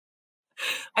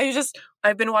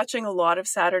I've been watching a lot of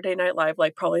Saturday Night Live,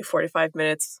 like probably 45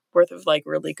 minutes worth of like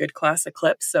really good classic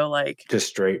clips. So like just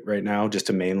straight right now, just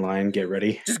a main line. Get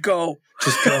ready. Just go.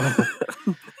 I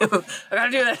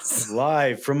gotta do this.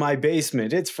 Live from my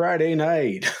basement. It's Friday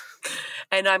night.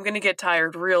 And I'm gonna get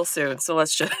tired real soon. So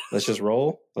let's just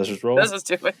roll. Let's just roll. Let's just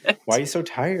do it. Why are you so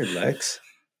tired, Lex?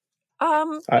 You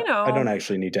know. I don't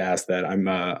actually need to ask that.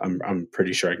 I'm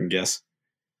pretty sure I can guess.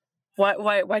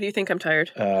 Why do you think I'm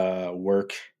tired?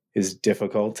 Work is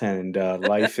difficult and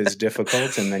life is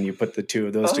difficult, and then you put the two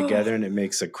of those together and it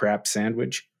makes a crap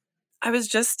sandwich. I was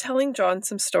just telling John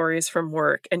some stories from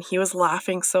work and he was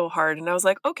laughing so hard and I was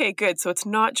like, okay, good. So it's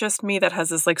not just me that has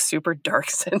this like super dark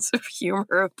sense of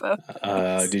humor about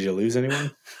this. Did you lose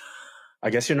anyone? I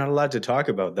guess you're not allowed to talk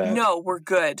about that. No, we're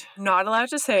good. Not allowed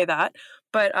to say that.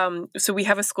 But so we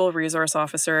have a school resource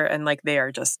officer and like they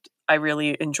are just, I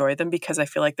really enjoy them because I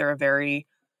feel like they're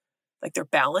they're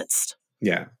balanced.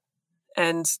 Yeah.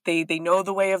 And they know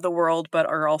the way of the world, but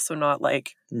are also not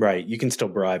like... Right, you can still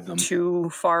bribe them. Too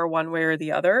far one way or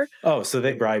the other. Oh, so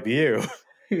they bribe you.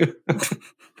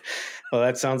 Well,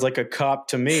 that sounds like a cop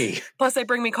to me. Plus, they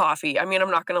bring me coffee. I mean,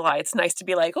 I'm not going to lie. It's nice to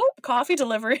be like, oh, coffee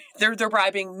delivery. They're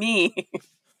bribing me.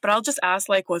 But I'll just ask,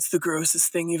 like, what's the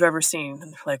grossest thing you've ever seen?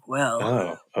 And they're like,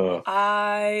 well,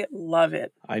 I love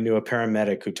it. I knew a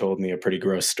paramedic who told me a pretty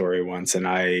gross story once, and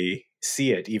I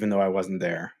see it even though I wasn't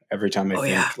there. Every time I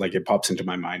think, like, it pops into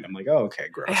my mind, I'm like, oh, okay,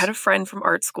 gross. I had a friend from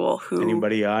art school who...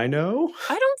 Anybody I know?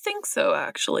 I don't think so,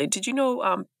 actually. Did you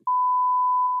know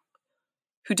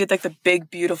who did, like, the big,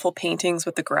 beautiful paintings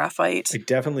with the graphite? I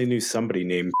definitely knew somebody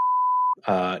named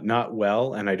not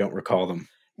well, and I don't recall them.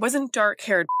 Wasn't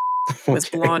dark-haired. It was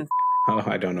blonde. Oh,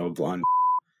 I don't know blonde.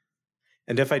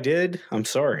 And if I did, I'm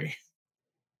sorry.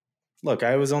 Look,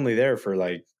 I was only there for,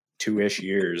 like, 2-ish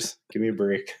years. Give me a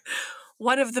break.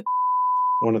 One of the...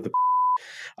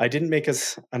 I didn't make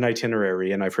us an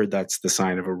itinerary, and I've heard that's the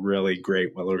sign of a really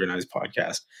great, well-organized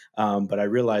podcast. But I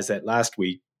realized that last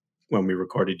week when we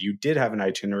recorded, you did have an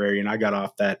itinerary, and I got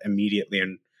off that immediately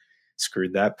and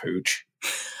screwed that pooch.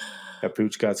 That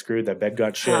pooch got screwed. That bed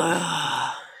got shit.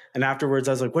 And afterwards,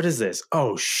 I was like, what is this?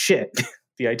 Oh, shit.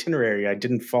 The itinerary I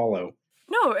didn't follow.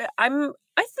 No, I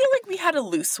feel like we had a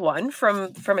loose one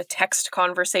from a text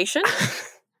conversation.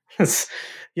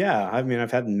 Yeah, I mean,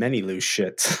 I've had many loose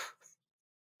shits.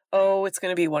 Oh, it's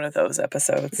going to be one of those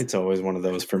episodes. It's always one of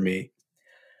those for me.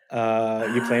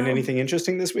 You playing anything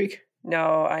interesting this week?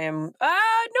 No, I am...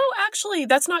 no, actually,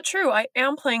 that's not true. I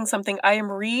am playing something. I'm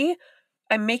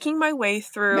making my way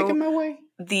through... Making my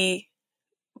way?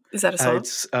 Is that a song?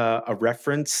 It's a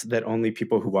reference that only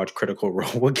people who watch Critical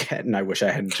Role will get, and I wish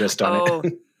I hadn't just done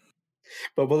it.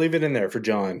 But we'll leave it in there for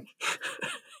John.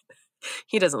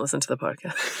 He doesn't listen to the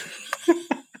podcast.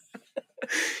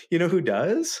 You know who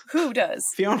does? Who does?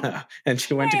 Fiona. And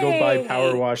she went to go buy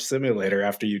Power Wash Simulator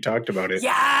after you talked about it.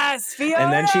 Yes, Fiona!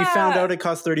 And then she found out it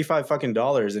cost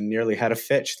 $35 and nearly had a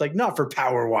fit. She's like, not for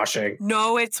power washing.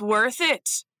 No, it's worth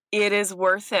it. It is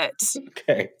worth it.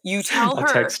 Okay. You tell her.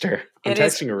 I'll text her. I'm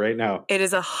texting her right now. It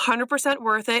is 100%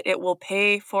 worth it. It will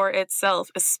pay for itself,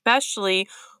 especially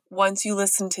once you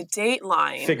listen to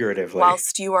Dateline. Figuratively.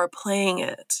 Whilst you are playing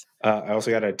it. I also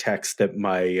got a text that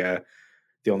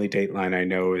the only Dateline I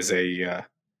know is a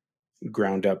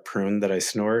ground up prune that I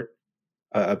snort.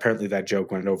 Apparently that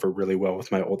joke went over really well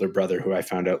with my older brother, who I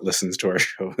found out listens to our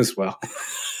show as well.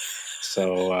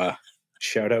 So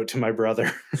shout out to my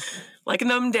brother. Like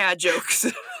them dad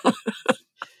jokes.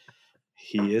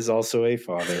 He is also a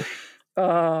father.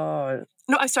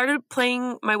 No, I started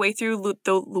playing my way through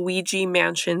the Luigi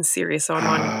Mansion series. So I'm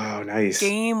on nice.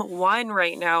 Game 1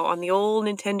 right now on the old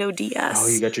Nintendo DS. Oh,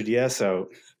 you got your DS out.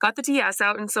 Got the DS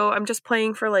out, and so I'm just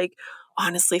playing for, like,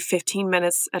 honestly, 15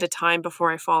 minutes at a time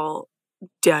before I fall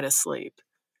dead asleep.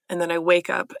 And then I wake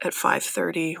up at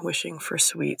 5:30 wishing for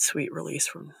sweet, sweet release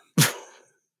from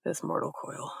this mortal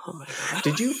coil. Oh, my God.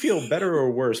 Did you feel better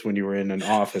or worse when you were in an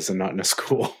office and not in a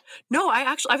school? No,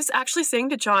 I was actually saying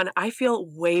to John, I feel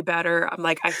way better. I'm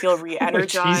like, I feel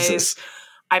re-energized.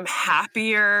 I'm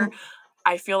happier.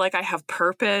 I feel like I have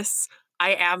purpose.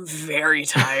 I am very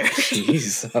tired.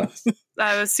 Jesus.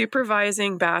 I was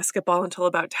supervising basketball until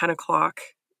about 10 o'clock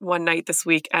one night this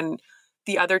week. And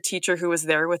the other teacher who was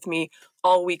there with me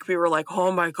all week, we were like,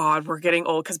 oh my God, we're getting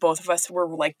old. Because both of us were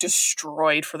like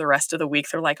destroyed for the rest of the week.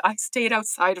 They're like, I stayed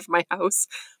outside of my house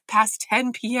past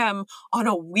 10 p.m. on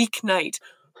a weeknight.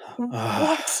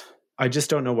 What? I just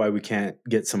don't know why we can't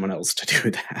get someone else to do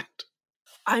that.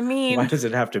 I mean, why does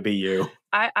it have to be you?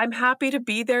 I'm happy to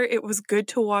be there. It was good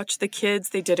to watch the kids.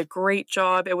 They did a great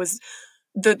job. It was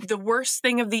the worst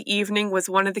thing of the evening was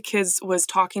one of the kids was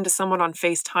talking to someone on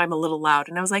FaceTime a little loud.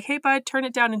 And I was like, hey, bud, turn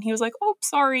it down. And he was like, oh,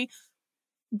 sorry.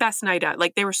 Best night out.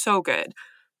 Like, they were so good.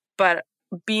 But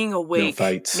being awake,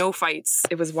 no fights.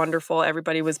 It was wonderful.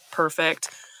 Everybody was perfect.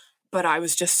 But I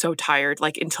was just so tired.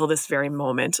 Like, until this very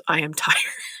moment, I am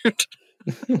tired.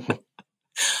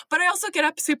 But I also get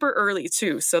up super early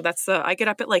too. So that's I get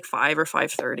up at like 5 or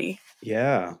 5:30.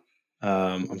 Yeah.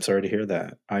 I'm sorry to hear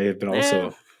that. I have been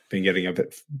also been getting up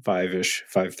at 5-ish,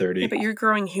 5:30. Yeah, but you're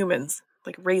growing humans,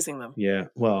 like raising them. Yeah.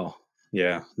 Well,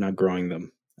 yeah, not growing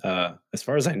them. As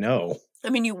far as I know. I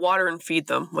mean, you water and feed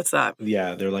them. What's that?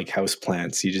 Yeah, they're like house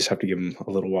plants. You just have to give them a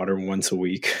little water once a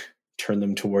week, turn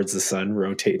them towards the sun,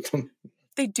 rotate them.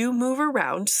 They do move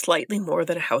around slightly more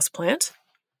than a house plant.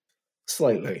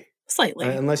 Slightly.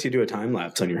 Unless you do a time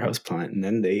lapse on your house plant, and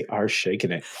then they are shaking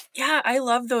it. Yeah, I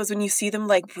love those when you see them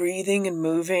like breathing and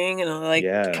moving, and like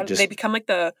they become like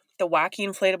the wacky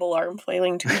inflatable arm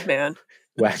flailing tube man.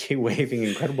 Wacky waving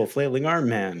incredible flailing arm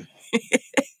man.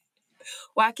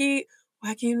 Wacky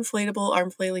inflatable arm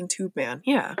flailing tube man.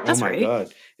 Yeah, that's right. Oh my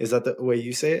God. Is that the way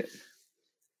you say it?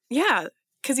 Yeah,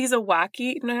 because he's a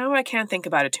wacky... No, I can't think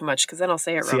about it too much because then I'll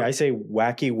say it wrong. See, I say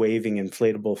wacky waving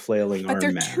inflatable flailing arm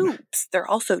man. But they're tubes. They're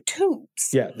also tubes.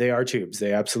 Yeah, they are tubes.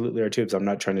 They absolutely are tubes. I'm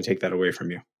not trying to take that away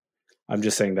from you. I'm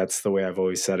just saying that's the way I've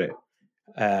always said it,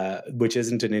 which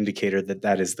isn't an indicator that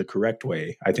that is the correct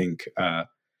way. I think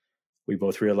we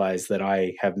both realize that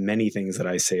I have many things that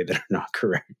I say that are not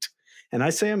correct. And I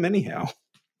say them anyhow.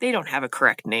 They don't have a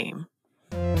correct name.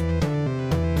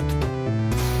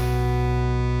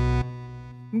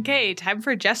 Okay, time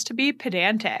for just to be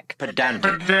pedantic.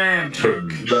 Pedantic.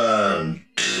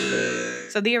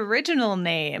 So the original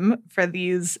name for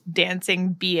these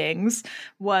dancing beings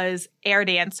was air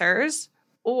dancers,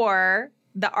 or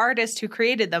the artist who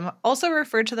created them also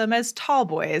referred to them as tall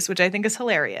boys, which I think is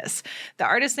hilarious. The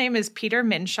artist's name is Peter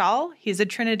Minshall. He's a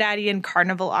Trinidadian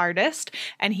carnival artist,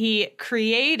 and he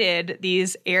created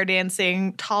these air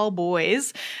dancing tall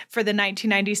boys for the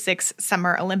 1996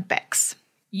 Summer Olympics.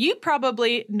 You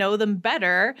probably know them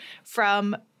better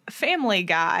from Family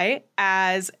Guy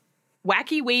as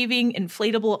wacky waving,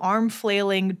 inflatable arm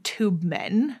flailing tube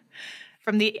men.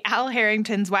 From the Al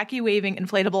Harrington's Wacky Waving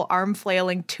Inflatable Arm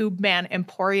Flailing Tube Man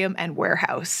Emporium and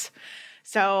Warehouse.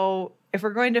 So if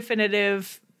we're going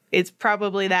definitive, it's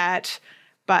probably that,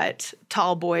 but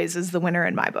Tall Boys is the winner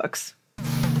in my books.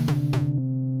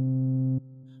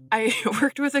 I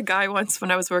worked with a guy once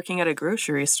when I was working at a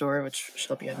grocery store, which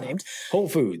shall be unnamed. Whole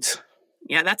Foods.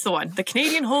 Yeah, that's the one. The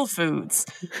Canadian Whole Foods.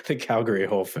 The Calgary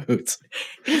Whole Foods.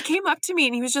 And he came up to me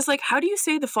and he was just like, how do you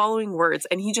say the following words?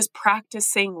 And he just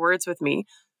practiced saying words with me.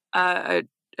 An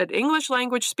English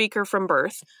language speaker from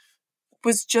birth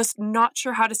was just not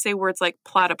sure how to say words like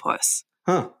platypus.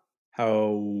 Huh.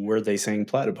 How were they saying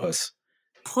platypus?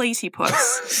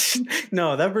 Platypus.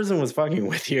 No, that person was fucking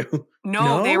with you.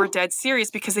 No, they were dead serious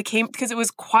because it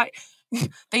was quite...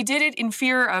 They did it in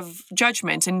fear of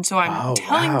judgment. And so I'm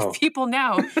telling people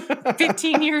now,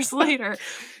 15 years later,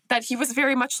 that he was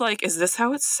very much like, is this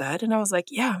how it's said? And I was like,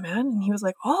 yeah, man. And he was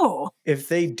like, oh. If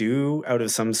they do, out of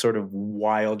some sort of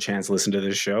wild chance, listen to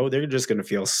this show, they're just going to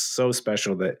feel so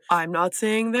special that... I'm not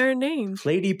saying their name.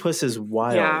 Platypus is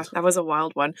wild. Yeah, that was a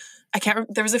wild one. I can't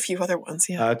remember. There was a few other ones,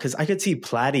 yeah. Because I could see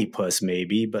platypus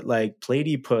maybe, but like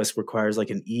platypus requires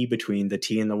like an E between the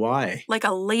T and the Y. Like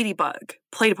a ladybug.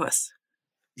 Platypus.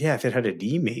 Yeah, if it had a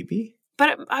D, maybe.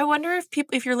 But I wonder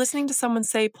if you're listening to someone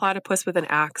say platypus with an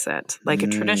accent, like a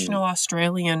traditional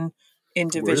Australian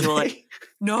individual. Like,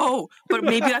 no, but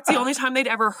maybe that's the only time they'd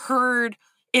ever heard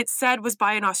it said was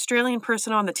by an Australian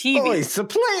person on the TV. Oh, it's a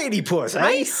platypus,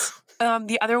 right?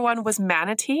 The other one was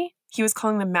manatee. He was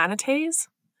calling them manatees.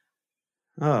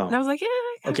 Oh. And I was like,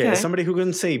 yeah, okay. As somebody who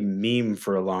couldn't say meme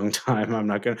for a long time, I'm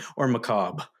not going to... Or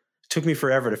macabre. Took me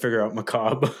forever to figure out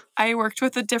macabre. I worked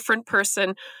with a different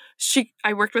person.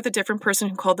 I worked with a different person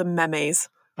who called them memes.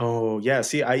 Oh yeah.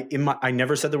 See, I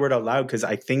never said the word out loud because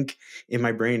I think in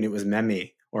my brain it was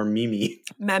meme or mimi.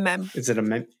 Meme. Is it a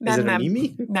meme? Is it a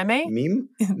mimi? Meme. Meme.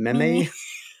 Meme.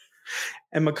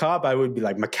 And macabre, I would be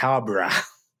like macabre.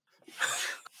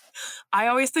 I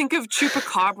always think of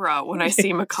chupacabra when I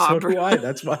see macabre. So do I.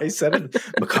 That's why I said it.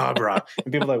 Macabre.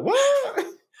 And people are like, what?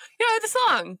 Yeah, the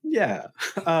song. Yeah.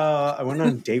 I went on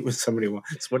a date with somebody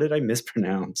once. What did I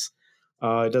mispronounce?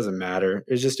 It doesn't matter.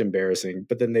 It's just embarrassing.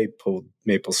 But then they pulled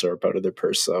maple syrup out of their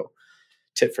purse. So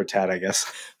tit for tat, I guess.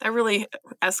 That really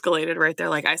escalated right there.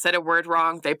 Like I said a word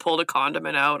wrong. They pulled a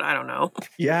condiment out. I don't know.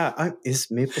 Yeah.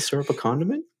 Is maple syrup a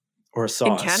condiment or a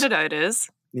sauce? In Canada, it is.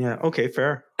 Yeah. Okay.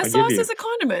 Fair. A sauce is a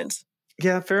condiment.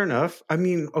 Yeah, fair enough. I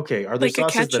mean, okay, are there Like a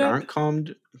sauces that ketchup?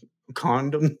 aren't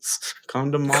condoms?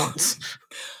 Condoments?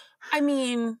 I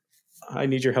mean, I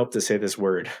need your help to say this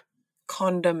word.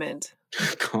 condiment.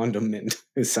 Condiment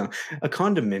is a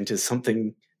condiment is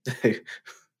something.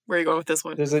 Where are you going with this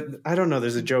one? I don't know.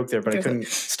 There's a joke there, but I couldn't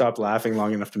stop laughing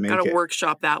long enough to make Gotta it.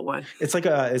 workshop that one. It's like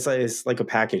a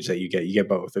package that you get. You get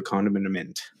both a condiment and a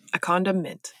mint. A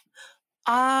condiment.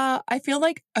 I feel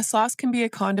like a sauce can be a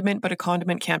condiment, but a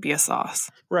condiment can't be a sauce.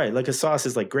 Right, like a sauce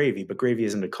is like gravy, but gravy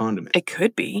isn't a condiment. It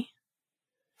could be.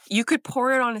 You could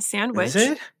pour it on a sandwich. Is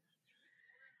it?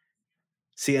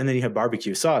 See, and then you have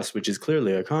barbecue sauce, which is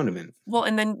clearly a condiment. Well,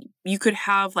 and then you could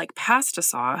have like pasta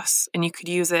sauce and you could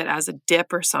use it as a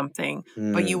dip or something,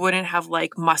 but you wouldn't have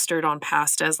like mustard on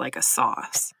pasta as like a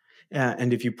sauce. Yeah,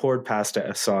 and if you poured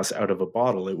pasta sauce out of a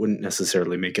bottle, it wouldn't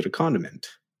necessarily make it a condiment.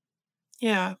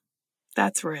 Yeah,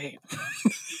 that's right.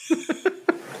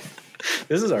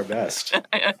 This is our best.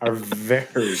 Our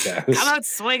very best. Come out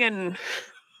swinging.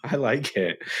 I like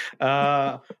it.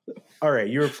 All right,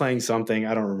 you were playing something.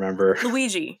 I don't remember.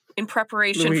 Luigi, in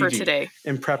preparation for today.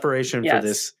 In preparation for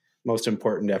this most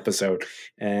important episode.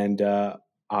 And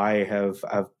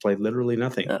I've played literally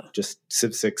nothing. Just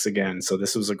Civ 6 again. So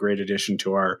this was a great addition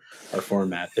to our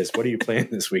format. What are you playing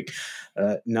this week?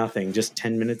 Nothing. Just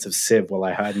 10 minutes of Civ while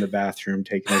I hide in the bathroom,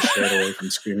 taking a shit away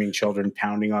from screaming children,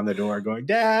 pounding on the door, going,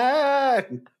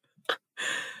 Dad!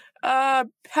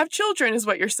 Have children is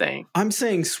what you're saying. I'm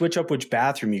saying switch up which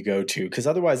bathroom you go to, because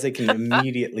otherwise they can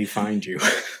immediately find you.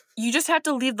 You just have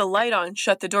to leave the light on,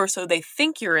 shut the door so they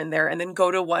think you're in there, and then go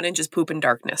to one and just poop in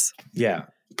darkness. Yeah.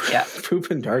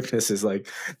 Poop in darkness is like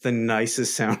the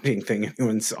nicest sounding thing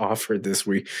anyone's offered this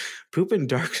week. Poop in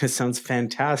darkness sounds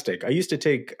fantastic. I used to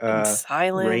take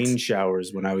rain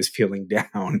showers when I was feeling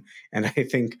down, and I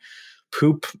think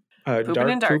poop in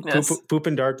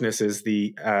darkness is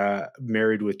the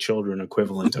married with children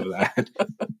equivalent of that.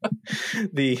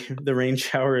 The rain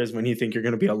shower is when you think you're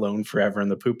going to be alone forever,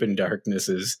 and the poop in darkness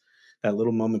is that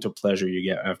little moment of pleasure you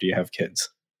get after you have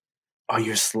kids. Oh,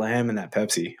 you're slamming that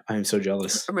Pepsi. I am so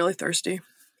jealous. I'm really thirsty.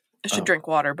 I should drink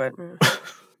water, but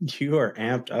you are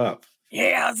amped up.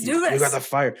 Yeah, let's do this. You got the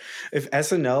fire. If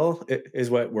SNL is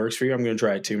what works for you, I'm going to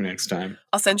try it too next time.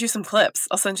 I'll send you some clips.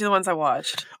 I'll send you the ones I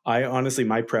watched. I honestly,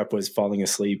 my prep was falling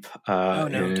asleep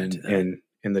don't do that.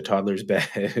 in the toddler's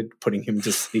bed, putting him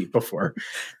to sleep before.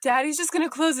 Daddy's just going to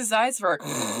close his eyes for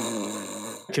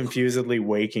confusedly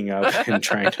waking up and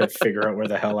trying to figure out where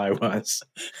the hell I was.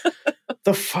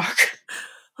 The fuck?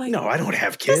 Like, no, I don't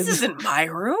have kids. This isn't my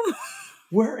room.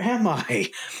 Where am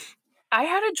I? I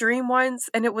had a dream once,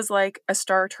 and it was like a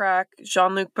Star Trek,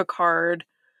 Jean-Luc Picard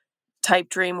type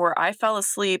dream where I fell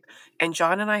asleep, and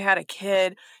John and I had a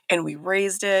kid, and we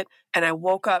raised it, and I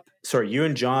woke up. Sorry, you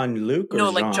and Jean-Luc? No,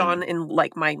 like John and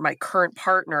like my current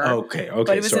partner. Okay.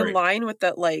 But it was in line with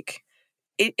that, like,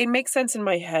 it makes sense in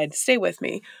my head. Stay with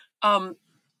me.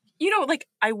 Like,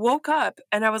 I woke up,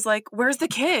 and I was like, where's the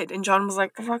kid? And John was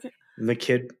like, the fuck?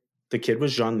 The kid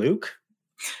was Jean-Luc?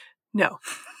 No.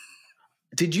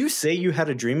 Did you say you had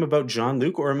a dream about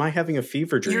Jean-Luc, or am I having a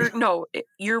fever dream?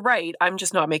 You're right. I'm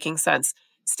just not making sense.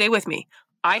 Stay with me.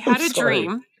 I had a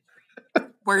dream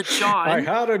where John... I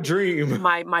had a dream.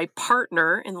 My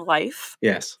partner in life.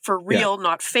 Yes. For real,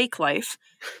 not fake life.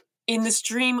 In this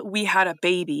dream, we had a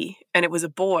baby, and it was a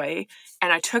boy,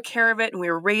 and I took care of it, and we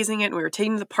were raising it, and we were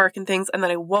taking it to the park and things, and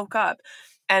then I woke up,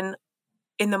 and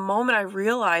in the moment I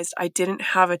realized I didn't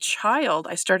have a child,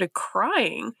 I started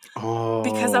crying. Oh.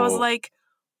 Because I was like...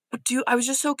 I was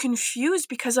just so confused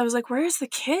because I was like, where's the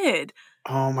kid?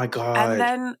 Oh my God. And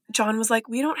then John was like,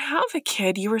 we don't have a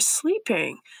kid. You were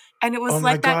sleeping. And it was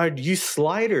like that. Oh my God, you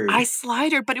slidered. I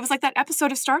slidered, but it was like that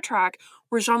episode of Star Trek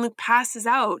where Jean-Luc passes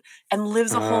out and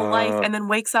lives a whole life and then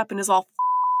wakes up and is all...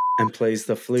 And plays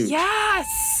the flute. Yes!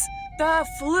 The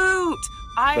flute!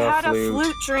 I had a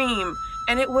flute dream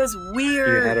and it was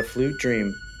weird. You had a flute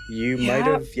dream. You might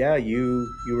have, you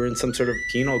were in some sort of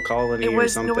penal colony or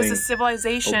something. It was a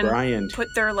civilization. O'Brien put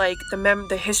their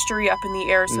the history up in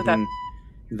the air so that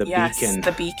beacon.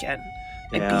 The beacon.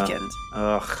 It beaconed.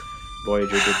 Ugh,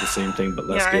 Voyager did the same thing, but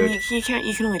less good. I mean, you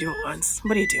can only do it once.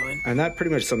 What are you doing? And that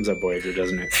pretty much sums up Voyager,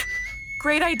 doesn't it?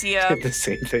 Great idea. Did the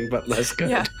same thing, but less good.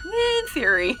 Yeah, in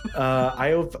theory.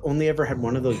 I've only ever had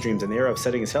one of those dreams, and they are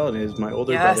upsetting as hell. And it is my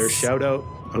older brother. Shout out,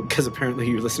 because apparently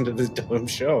you listened to this dumb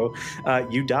show.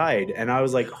 You died, and I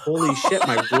was like, "Holy shit,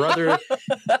 my brother!"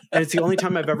 And it's the only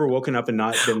time I've ever woken up and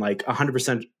not been like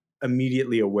 100%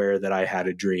 immediately aware that I had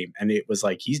a dream, and it was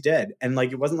like he's dead, and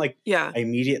like it wasn't like I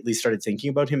immediately started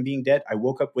thinking about him being dead. I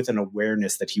woke up with an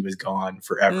awareness that he was gone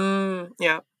forever.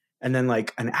 Yeah, and then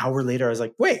like an hour later, I was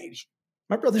like, "Wait."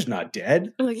 My brother's not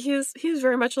dead. Like, he is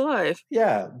very much alive.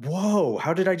 Yeah. Whoa.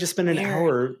 How did I just spend an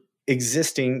hour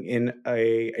existing in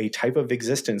a type of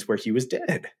existence where he was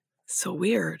dead? So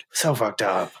weird. So fucked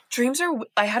up.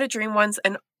 I had a dream once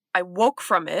and I woke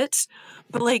from it,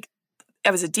 but like,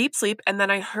 I was a deep sleep, and then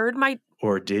I heard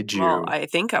Or did you? Well, I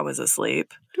think I was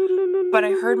asleep. But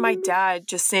I heard my dad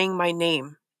just saying my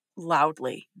name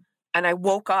loudly. And I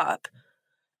woke up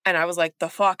and I was like, the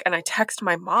fuck? And I texted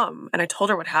my mom and I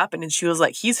told her what happened. And she was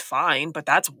like, he's fine, but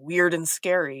that's weird and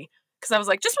scary. Because I was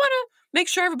like, just want to make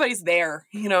sure everybody's there,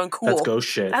 and cool. That's ghost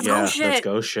shit. That's yeah, ghost shit. That's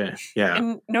ghost shit. Yeah.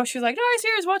 And no, she was like, no, I see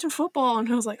her watching football.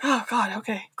 And I was like, oh, God,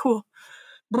 okay, cool.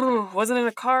 Wasn't in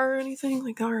a car or anything.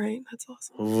 Like, all right, that's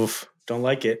awesome. Oof, don't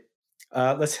like it.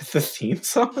 Let's hit the theme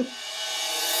song.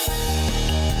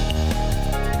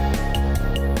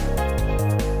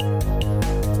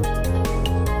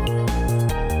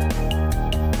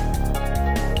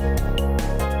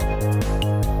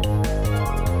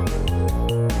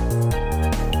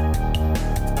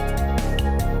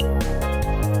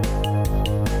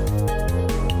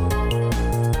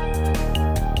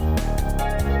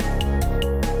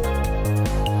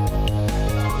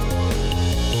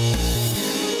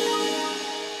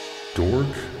 Dork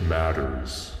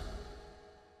Matters.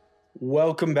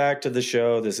 Welcome back to the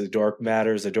show. This is Dork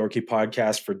Matters, a dorky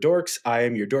podcast for dorks. I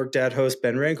am your dork dad host,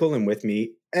 Ben Rankle, and with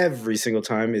me every single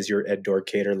time is your Ed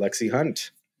Dorkator, Lexi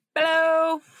Hunt.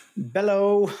 Hello.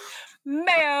 Bello.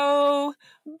 Meow.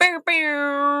 Bow,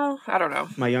 bow. I don't know.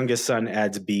 My youngest son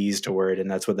adds B's to word,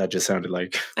 and that's what that just sounded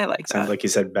like. I like that. Sounded like he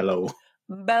said bellow.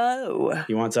 Bellow.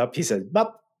 He wants up, he said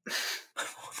bup.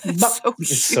 That's so cute.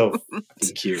 It's so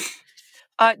fucking cute.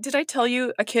 Did I tell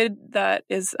you a kid that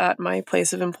is at my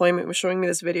place of employment was showing me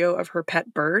this video of her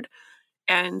pet bird?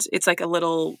 And it's like a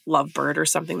little lovebird or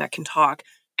something that can talk.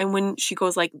 And when she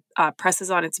goes presses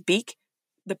on its beak,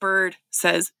 the bird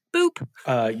says, boop.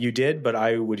 You did, but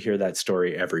I would hear that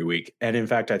story every week. And in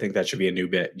fact, I think that should be a new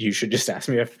bit. You should just ask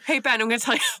me if... Hey, Ben, I'm going to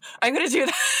tell you. I'm going to do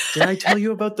that. Did I tell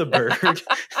you about the bird?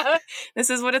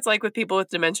 This is what it's like with people with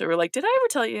dementia. We're like, did I ever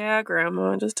tell you? Yeah,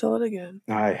 Grandma, just tell it again.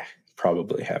 I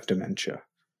probably have dementia.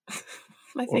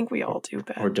 I think we all do,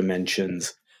 Ben. Or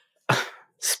dimensions.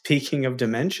 Speaking of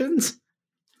dimensions,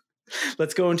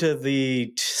 let's go into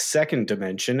the second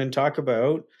dimension and talk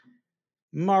about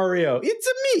Mario. It's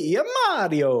me,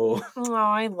 Mario. Oh,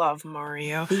 I love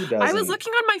Mario. Who doesn't? I was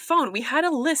looking on my phone. We had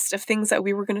a list of things that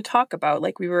we were going to talk about.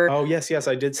 Like we were... Oh, yes,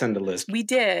 I did send a list. We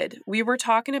did. We were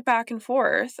talking it back and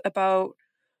forth about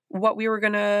what we were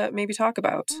going to maybe talk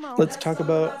about. Let's talk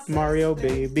about Mario,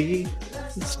 baby.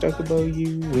 Let's talk about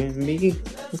you and me.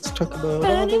 Let's talk about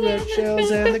all the red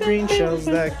shells and the green shells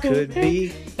that could be.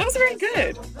 That was very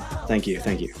good. Thank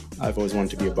you. I've always wanted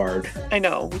to be a bard. I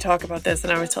know. We talk about this,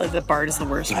 and I always tell you that bard is the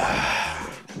worst one.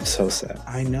 I'm so sad.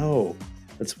 I know.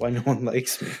 That's why no one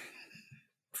likes me.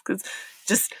 It's 'cause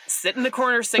just sit in the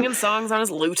corner singing songs on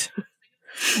his lute.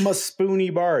 I'm a spoony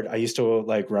bard. I used to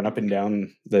run up and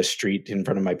down the street in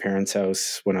front of my parents'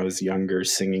 house when I was younger,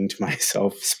 singing to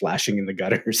myself, splashing in the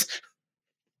gutters.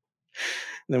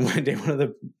 And then one day, one of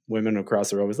the women across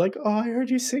the road was like, "Oh, I heard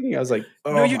you singing." I was like,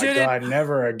 "Oh no, you my didn't. God,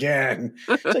 never again."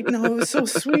 She's like, "No, it was so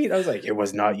sweet." I was like, "It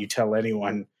was not. You tell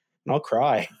anyone." And I'll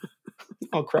cry.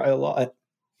 I'll cry a lot.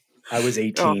 I was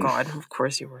 18. Oh, God. Of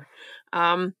course you were.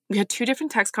 We had two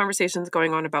different text conversations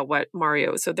going on about what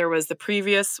Mario. So there was the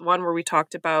previous one where we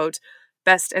talked about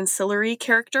best ancillary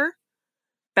character,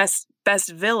 best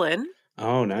villain.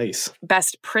 Oh, nice.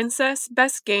 Best princess,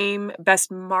 best game,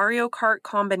 best Mario Kart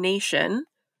combination,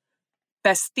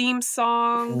 best theme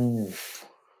song. Ooh.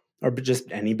 Or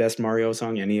just any best Mario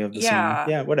song, any of the songs.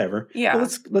 Yeah, whatever. Yeah. Well,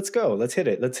 let's go. Let's hit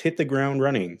it. Let's hit the ground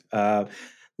running.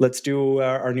 Let's do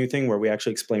our new thing where we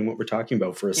actually explain what we're talking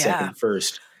about for a second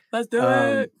first. Let's do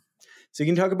it. So you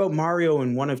can talk about Mario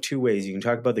in one of two ways. You can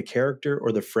talk about the character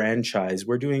or the franchise.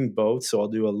 We're doing both, so I'll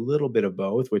do a little bit of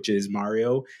both, which is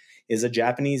Mario is a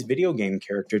Japanese video game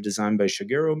character designed by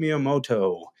Shigeru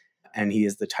Miyamoto, and he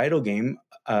is the title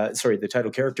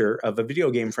character of a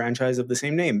video game franchise of the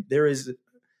same name. There is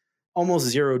almost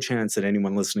zero chance that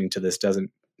anyone listening to this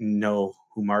doesn't know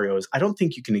who Mario is. I don't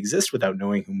think you can exist without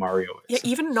knowing who Mario is. Yeah,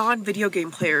 even non-video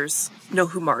game players know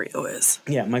who Mario is.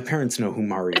 Yeah, my parents know who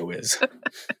Mario is.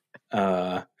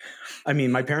 I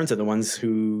mean, my parents are the ones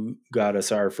who got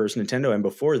us our first Nintendo, and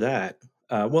before that,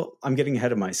 I'm getting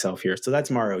ahead of myself here. So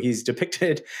that's Mario. He's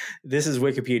depicted, this is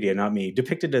Wikipedia, not me,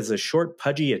 depicted as a short,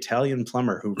 pudgy Italian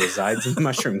plumber who resides in the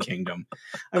Mushroom Kingdom.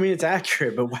 I mean, it's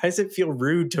accurate, but why does it feel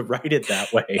rude to write it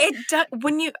that way?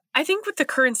 I think with the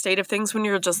current state of things, when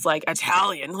you're just like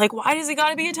Italian, like, why does he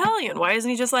got to be Italian? Why isn't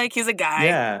he just like, he's a guy?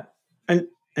 Yeah. And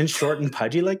And short and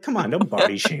pudgy. Like, come on, don't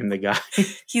body shame the guy.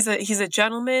 He's a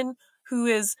gentleman who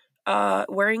is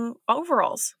wearing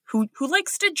overalls, who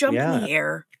likes to jump in the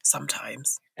air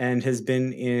sometimes. And has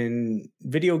been in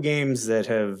video games that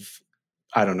have,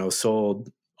 I don't know, sold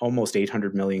almost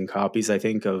 800 million copies, I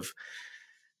think, of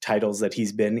titles that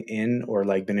he's been in or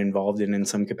like been involved in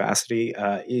some capacity.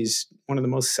 Is one of the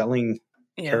most selling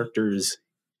characters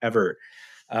ever.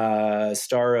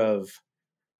 Star of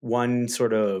one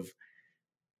sort of,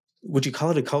 would you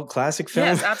call it a cult classic film?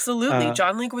 Yes, absolutely.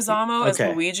 John Leguizamo as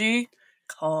Luigi.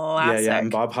 Classic. Yeah.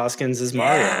 And Bob Hoskins as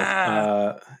Mario.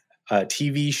 Yeah. A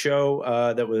TV show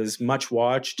that was much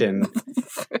watched and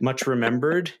much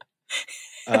remembered.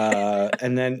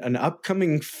 And then an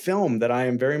upcoming film that I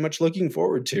am very much looking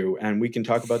forward to. And we can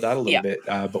talk about that a little bit,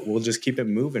 but we'll just keep it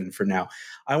moving for now.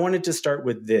 I wanted to start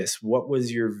with this. What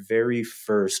was your very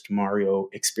first Mario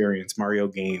experience, Mario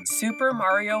game? Super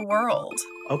Mario World.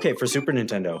 Okay, for Super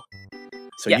Nintendo.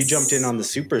 So you jumped in on the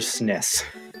Super SNES.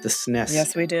 The SNES.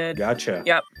 Yes, we did. Gotcha.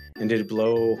 Yep. And did it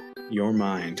blow your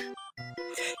mind?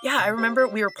 Yeah, I remember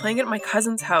we were playing it at my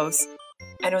cousin's house.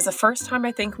 And it was the first time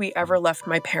I think we ever left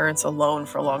my parents alone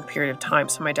for a long period of time.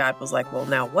 So my dad was like, well,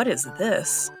 now what is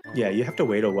this? Yeah, you have to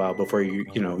wait a while before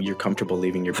you're comfortable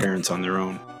leaving your parents on their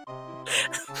own.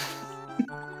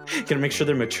 Gotta make sure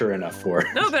they're mature enough for it.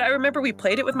 No, but I remember we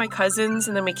played it with my cousins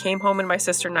and then we came home and my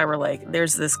sister and I were like,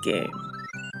 there's this game.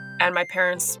 And my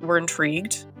parents were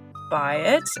intrigued by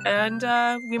it. And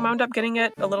we wound up getting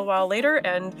it a little while later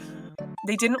and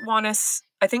they didn't want us.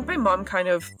 I think my mom kind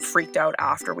of freaked out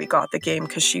after we got the game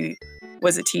because she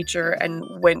was a teacher and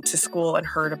went to school and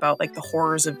heard about like the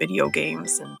horrors of video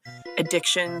games and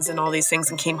addictions and all these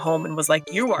things and came home and was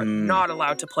like, you are not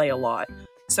allowed to play a lot.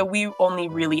 So we only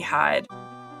really had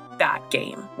that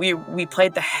game. We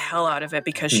played the hell out of it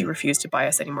because she refused to buy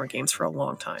us any more games for a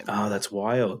long time. Oh, that's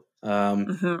wild.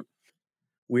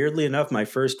 Weirdly enough, my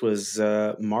first was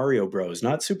Mario Bros.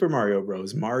 Not Super Mario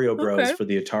Bros. Mario Bros. For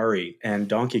the Atari and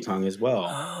Donkey Kong as well.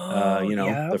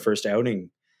 The first outing.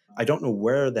 I don't know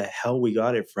where the hell we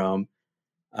got it from,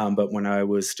 but when I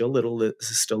was still little,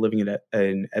 still living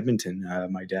in Edmonton,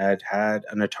 my dad had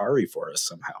an Atari for us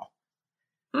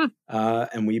somehow.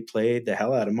 And we played the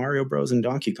hell out of Mario Bros. And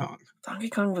Donkey Kong. Donkey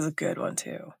Kong was a good one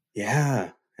too. Yeah.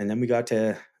 And then we got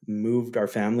to moved our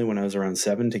family when I was around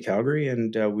 7 to Calgary,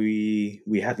 and we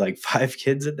had like 5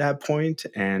 kids at that point,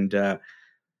 and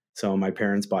so my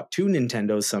parents bought 2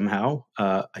 Nintendos somehow.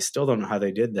 I still don't know how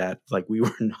they did that. Like, we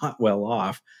were not well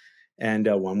off, and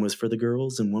one was for the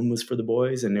girls and one was for the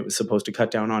boys, and it was supposed to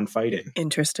cut down on fighting.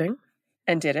 Interesting.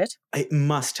 And did it? It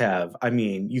must have. I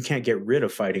mean, you can't get rid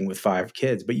of fighting with 5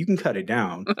 kids, but you can cut it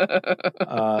down.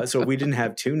 So if we didn't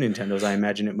have 2 Nintendos, I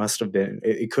imagine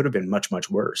it could have been much, much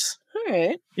worse. All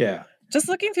right. Yeah. Just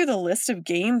looking through the list of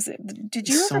games, did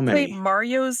you ever play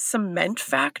Mario's Cement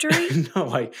Factory?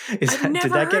 No, did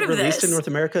that get released in North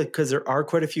America? Because there are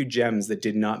quite a few gems that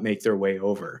did not make their way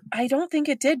over. I don't think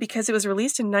it did because it was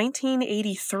released in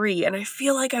 1983, and I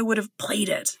feel like I would have played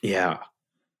it. Yeah.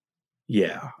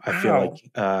 Yeah, I feel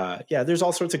like, there's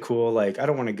all sorts of cool, like, I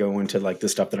don't want to go into like the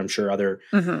stuff that I'm sure other,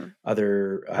 I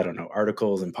don't know,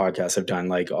 articles and podcasts have done,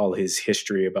 like all his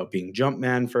history about being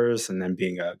Jumpman first and then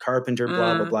being a carpenter,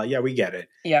 blah, blah, blah. Yeah, we get it.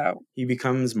 Yeah. He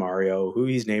becomes Mario, who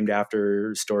he's named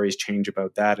after, stories change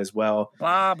about that as well.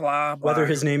 Blah, blah, blah. Whether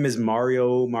his name is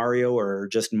Mario, or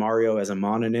just Mario as a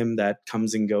mononym, that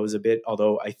comes and goes a bit.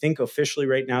 Although I think officially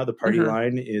right now, the party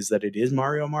line is that it is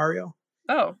Mario.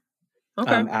 Oh.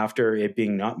 Okay. After it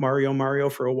being not Mario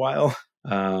for a while.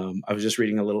 I was just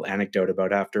reading a little anecdote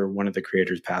about after one of the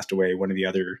creators passed away, one of the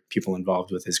other people involved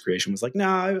with his creation was like,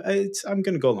 I'm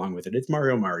going to go along with it. It's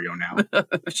Mario now.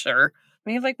 Sure. I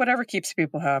mean, like, whatever keeps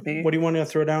people happy. What do you want to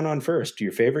throw down on first?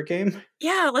 Your favorite game?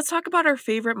 Yeah, let's talk about our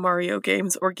favorite Mario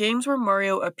games or games where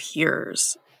Mario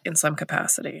appears in some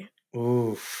capacity.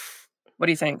 Oof. What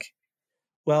do you think?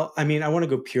 Well, I mean, I want to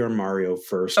go pure Mario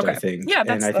first, I think. Yeah,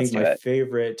 and I think my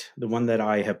favorite, the one that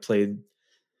I have played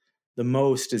the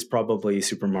most is probably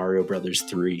Super Mario Brothers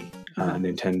 3 on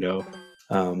Nintendo.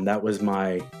 That was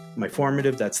my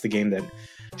formative. That's the game that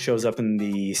shows up in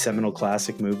the seminal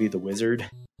classic movie, The Wizard,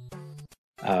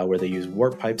 where they use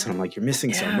warp pipes. And I'm like, you're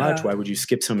missing so much. Why would you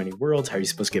skip so many worlds? How are you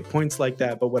supposed to get points like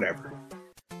that? But whatever.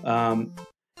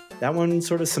 That one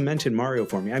sort of cemented Mario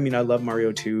for me. I mean, I love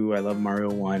Mario 2. I love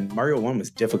Mario 1. Mario 1 was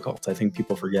difficult. I think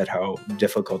people forget how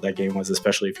difficult that game was,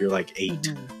 especially if you're like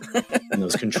 8. And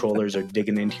those controllers are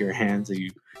digging into your hands and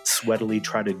you sweatily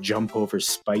try to jump over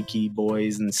spiky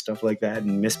boys and stuff like that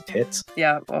and miss pits.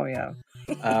 Yeah. Oh, yeah.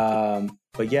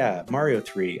 But yeah, Mario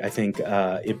 3, I think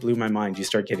it blew my mind. You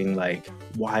start getting like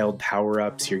wild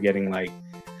power-ups. You're getting like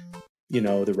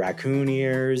the raccoon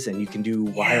ears, and you can do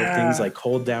wild things like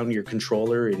hold down your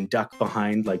controller and duck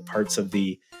behind like parts of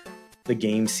the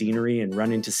game scenery and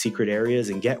run into secret areas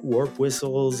and get warp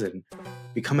whistles and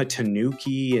become a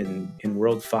tanuki in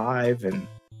World 5 and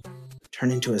turn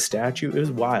into a statue. It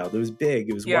was wild. It was big.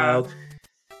 It was wild.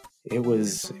 It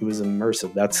was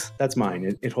immersive. That's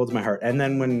mine. It holds my heart. And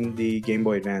then when the Game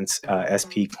Boy Advance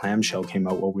SP clamshell came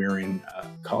out while we were in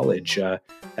college,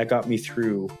 that got me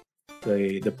through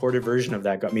the ported version of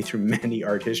that got me through many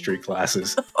art history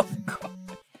classes. Oh, God.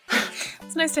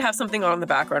 It's nice to have something on in the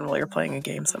background while you're playing a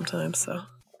game sometimes. So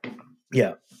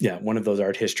yeah, one of those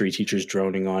art history teachers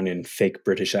droning on in fake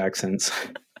British accents.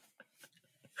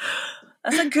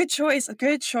 That's a good choice. A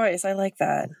good choice. I like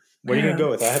that. What are you going to go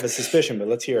with? I have a suspicion, but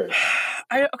let's hear it.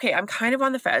 I'm kind of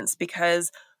on the fence because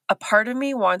a part of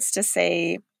me wants to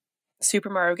say Super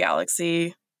Mario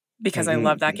Galaxy because I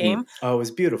love that game. Oh, it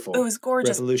was beautiful. It was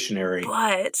gorgeous. Revolutionary.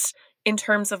 But in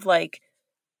terms of like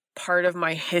part of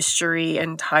my history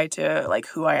and tied to like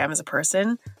who I am as a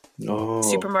person,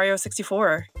 Super Mario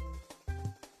 64.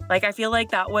 Like, I feel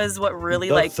like that was what really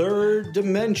the third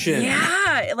dimension.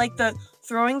 Yeah, like the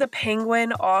throwing the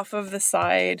penguin off of the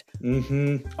side.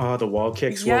 Oh, the wall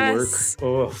kicks will work.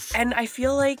 Oh. And I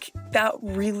feel like that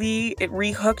really, it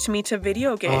rehooked me to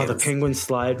video games. Oh, the penguin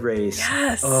slide race.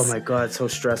 Yes. Oh my God, so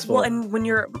stressful. Well, and when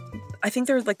I think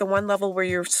there's like the one level where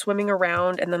you're swimming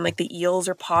around and then like the eels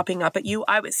are popping up at you.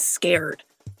 I was scared.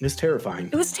 It was terrifying.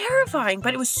 It was terrifying,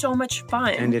 but it was so much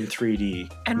fun. And in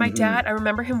 3D. And my dad, I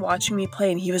remember him watching me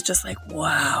play and he was just like,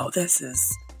 wow, this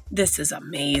is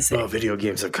amazing. Oh, video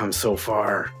games have come so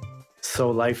far. So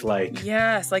lifelike.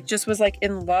 Yes, like just was like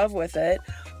in love with it.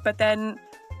 But then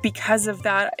because of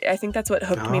that, I think that's what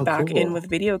hooked me back in with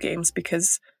video games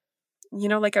because,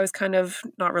 like I was kind of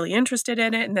not really interested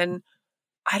in it. And then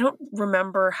I don't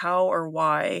remember how or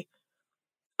why.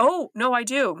 Oh, no, I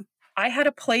do. I had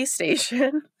a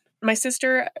PlayStation. My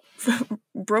sister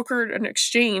brokered an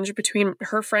exchange between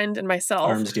her friend and myself.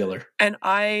 Arms dealer. And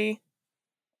I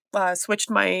switched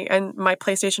my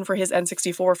PlayStation for his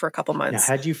N64 for a couple months.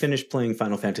 Now, had you finished playing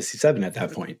Final Fantasy VII at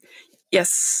that point?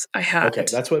 Yes, I had. Okay,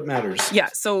 that's what matters. Yeah,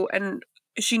 so, and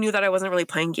she knew that I wasn't really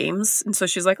playing games. And so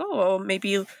she's like, oh, well,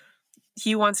 maybe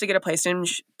he wants to get a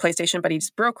PlayStation, but he's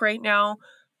broke right now.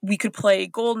 We could play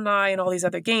GoldenEye and all these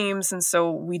other games. And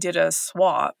so we did a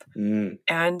swap. And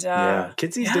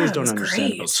kids these days don't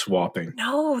understand about swapping.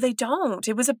 No, they don't.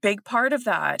 It was a big part of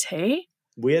that, hey?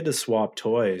 We had to swap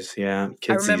toys, kids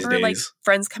I remember these days. like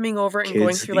friends coming over and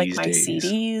going through like my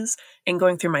CDs and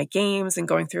going through my games and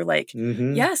going through like,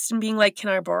 yes, and being like, can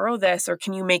I borrow this? Or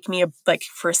can you make me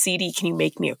for a CD, can you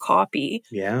make me a copy?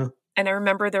 Yeah. And I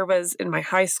remember there was in my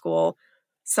high school,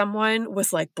 someone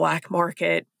was like black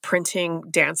market printing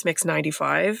Dance Mix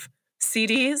 95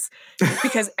 CDs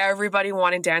because everybody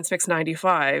wanted Dance Mix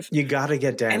 95. You gotta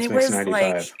get Dance Mix 95. And it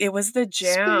was like, it was the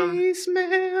jam.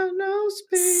 Spaceman, no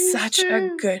space. Such a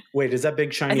good. Wait, is that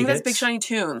Big Shiny I think Hits? that's Big Shiny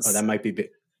Tunes. Oh, that might be big.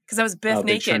 Because that was Biff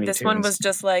Naked. This one was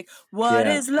just like, what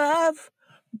is love?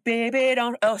 Baby,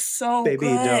 don't. Oh, so Baby,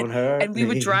 good. Don't hurt and we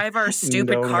would drive our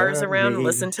stupid cars around and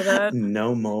listen to that.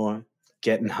 No more.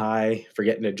 Getting high,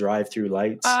 forgetting to drive through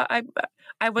lights. I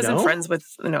wasn't friends with.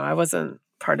 No, I wasn't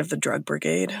part of the drug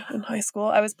brigade in high school.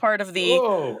 I was part of the.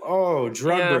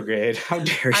 Drug brigade! How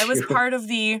dare you? I was part of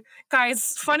the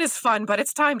guys. Fun is fun, but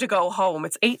it's time to go home.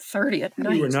 It's 8:30 at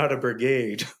night. You were not a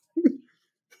brigade.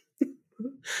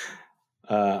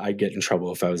 I'd get in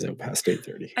trouble if I was out past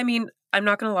 8:30. I mean, I'm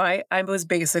not gonna lie. I was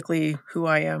basically who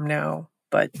I am now,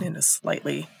 but in a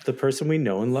slightly the person we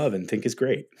know and love and think is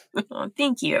great. Oh,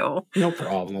 thank you. No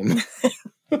problem.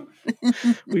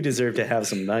 We deserve to have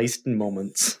some nice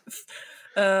moments.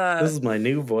 This is my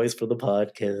new voice for the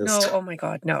podcast. No, oh my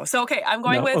God, no. So, okay, I'm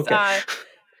going with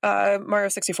Mario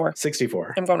 64.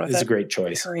 64. I'm going with it. It's a great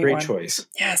choice. Great choice.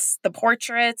 Yes, the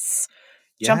portraits,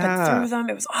 jumping through them.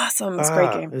 It was awesome. It was a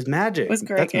great game. It was magic. It was a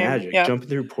great That's game. magic. Yeah. Jumping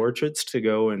through portraits to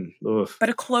go and... Ugh. But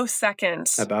a close second.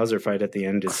 That Bowser fight at the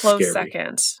end is scary. Close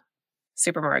second.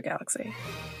 Super Mario Galaxy.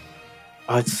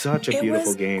 Oh, it's such a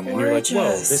beautiful game. Gorgeous. And you're like,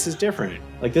 whoa, this is different.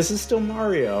 Like, this is still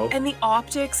Mario. And the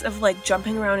optics of, like,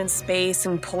 jumping around in space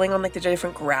and pulling on, like, the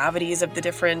different gravities of the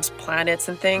different planets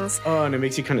and things. Oh, and it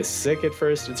makes you kind of sick at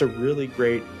first. It's a really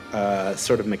great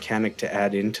sort of mechanic to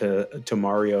add into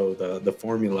Mario, the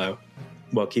formula,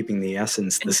 while keeping the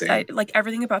essence the same. Like,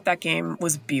 everything about that game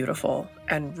was beautiful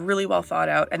and really well thought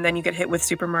out. And then you get hit with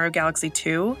Super Mario Galaxy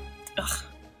 2. Ugh.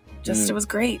 It was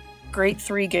great. Great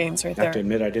 3 games right there. I have to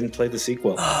admit, I didn't play the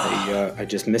sequel. I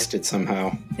just missed it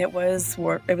somehow. It was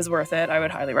worth it. I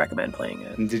would highly recommend playing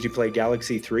it. And did you play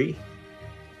Galaxy 3?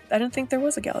 I didn't think there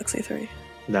was a Galaxy 3.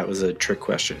 That was a trick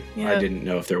question. Yeah. I didn't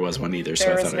know if there was one either, so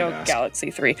There I was thought no I'd ask.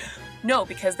 Galaxy 3. No,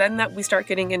 because then that we start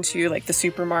getting into like the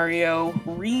Super Mario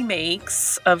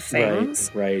remakes of things.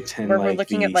 Right. And where we're like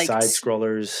looking the at, like, side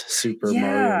scrollers, Super Yeah.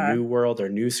 Mario New World or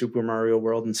New Super Mario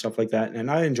World and stuff like that. And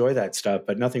I enjoy that stuff,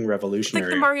 but nothing Like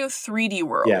revolutionary. the Mario 3D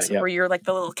world, Yeah. where you're like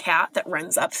the little cat that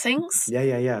runs up things.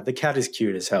 Yeah. The cat is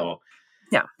cute as hell.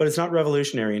 Yeah. But it's not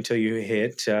revolutionary until you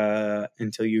hit the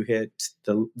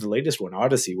latest one,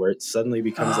 Odyssey, where it suddenly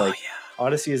becomes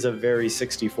Odyssey is a very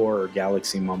 64 or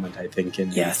Galaxy moment, I think,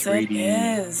 in Yes, the 3D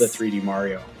it is. the 3D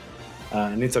Mario.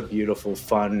 And it's a beautiful,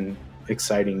 fun,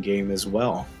 exciting game as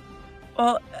well.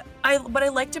 Well, what I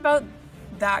liked about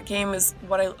that game is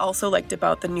what I also liked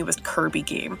about the newest Kirby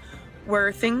game,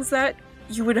 where things that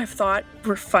you would have thought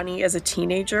were funny as a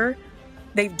teenager,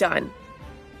 they've done.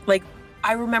 Like,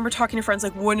 I remember talking to friends,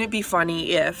 like, wouldn't it be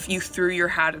funny if you threw your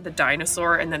hat at the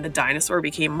dinosaur and then the dinosaur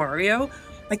became Mario?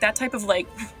 Like, that type of, like,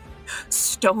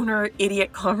 stoner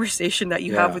idiot conversation that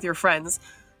you have with your friends.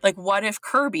 Like, what if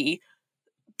Kirby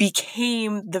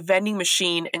became the vending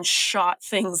machine and shot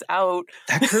things out?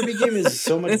 That Kirby game is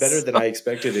so much better than I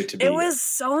expected it to be. It was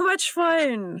so much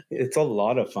fun. It's a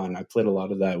lot of fun. I played a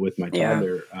lot of that with my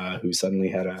toddler, who suddenly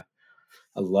had a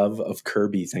love of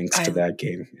Kirby thanks to that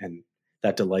game, and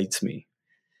that delights me.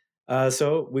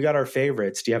 So we got our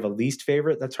favorites. Do you have a least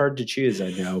favorite? That's hard to choose,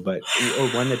 I know, but or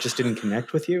one that just didn't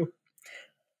connect with you?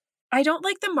 I don't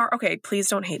like the okay, please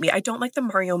don't hate me. I don't like the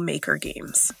Mario Maker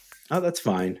games. Oh, that's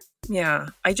fine. Yeah,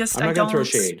 I'm not gonna throw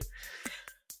shade.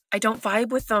 I don't vibe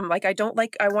with them. Like, I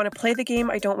want to play the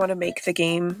game. I don't want to make the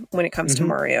game when it comes to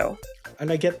Mario.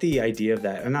 And I get the idea of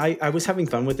that. And I was having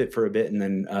fun with it for a bit. And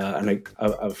then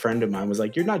a friend of mine was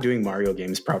like, you're not doing Mario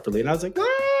games properly. And I was like,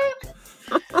 what?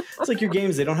 It's like your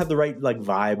games, they don't have the right like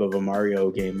vibe of a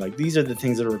Mario game. Like, these are the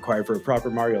things that are required for a proper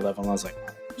Mario level. And I was like,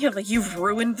 yeah, like, you've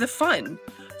ruined the fun.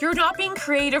 You're not being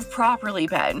creative properly,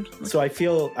 Ben. So I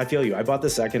feel you. I bought the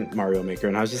second Mario Maker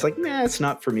and I was just like, nah, it's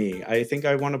not for me. I think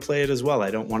I want to play it as well. I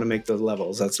don't want to make the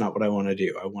levels. That's not what I want to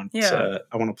do. I want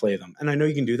to play them. And I know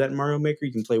you can do that in Mario Maker.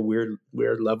 You can play weird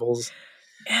levels.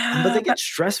 Yeah, but they get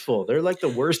stressful. They're like the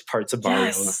worst parts of Mario.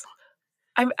 Yes.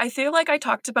 I feel like I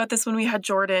talked about this when we had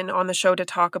Jordan on the show to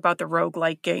talk about the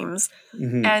roguelike games.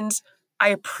 Mm-hmm. And I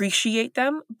appreciate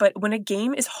them. But when a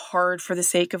game is hard for the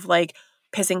sake of like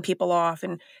pissing people off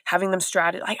and having them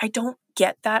strategize, I don't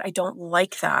get that. I don't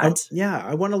like that.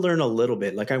 I want to learn a little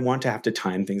bit. Like, I want to have to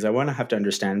time things. I want to have to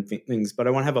understand things, but I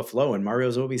want to have a flow. And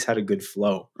Mario's always had a good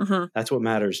flow. Mm-hmm. That's what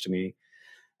matters to me.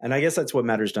 And I guess that's what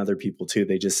matters to other people too.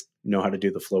 They just know how to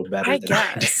do the flow better than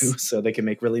I do, so they can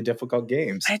make really difficult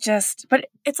games. But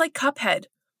it's like Cuphead.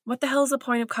 What the hell is the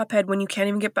point of Cuphead when you can't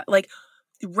even get back? Like,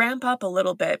 ramp up a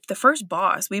little bit. The first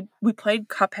boss, we played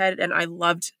Cuphead and I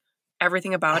loved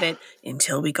everything about it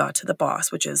until we got to the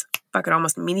boss, which is fucking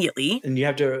almost immediately. And you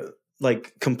have to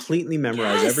like completely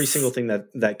memorize every single thing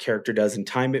that character does and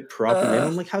time it properly. And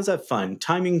I'm like, how's that fun?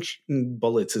 Timing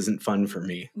bullets isn't fun for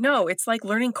me. No, it's like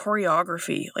learning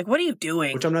choreography. Like, what are you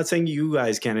doing? Which I'm not saying you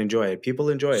guys can't enjoy it. People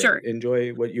enjoy it. Enjoy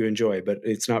what you enjoy, but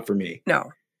it's not for me.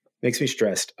 No. Makes me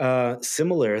stressed.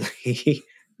 Similarly,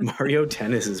 Mario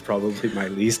Tennis is probably my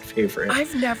least favorite.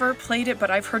 I've never played it,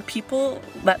 but I've heard people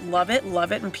that love it,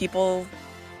 and people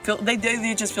feel they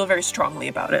just feel very strongly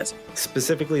about it.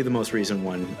 Specifically, the most recent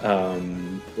one,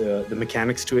 the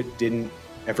mechanics to it didn't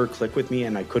ever click with me,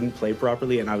 and I couldn't play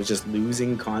properly, and I was just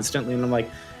losing constantly. And I'm like,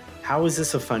 how is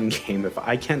this a fun game if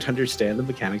I can't understand the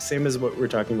mechanics? Same as what we're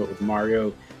talking about with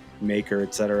Mario Maker,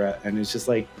 etc. And it's just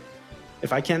like,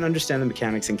 if I can't understand the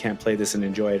mechanics and can't play this and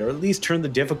enjoy it, or at least turn the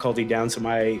difficulty down so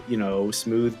my,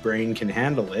 smooth brain can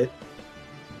handle it,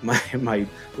 my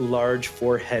large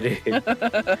four-headed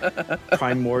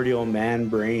primordial man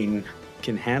brain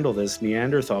can handle this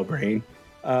Neanderthal brain,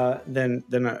 then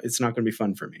it's not going to be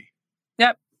fun for me.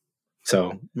 Yep.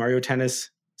 So Mario Tennis,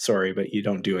 sorry, but you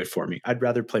don't do it for me. I'd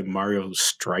rather play Mario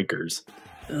Strikers.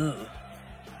 Ugh.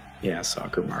 Yeah,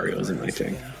 soccer Mario isn't my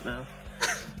thing. No.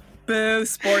 Boo,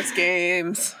 sports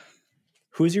games.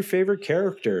 Who's your favorite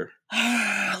character?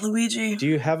 Luigi. Do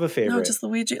you have a favorite? No, just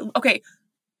Luigi. Okay.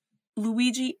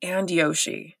 Luigi and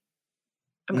Yoshi,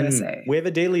 I'm going to say. We have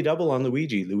a daily double on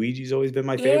Luigi. Luigi's always been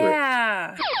my favorite.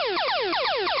 Yeah.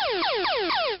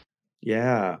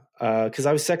 Yeah, because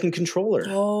I was second controller.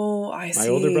 Oh, I see. My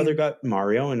older brother got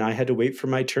Mario, and I had to wait for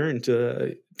my turn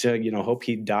to hope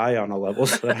he'd die on a level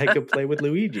so that I could play with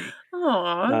Luigi.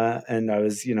 Aww. And I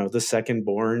was, the second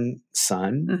born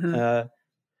son. Mm-hmm.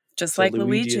 Just so like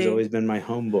Luigi has always been my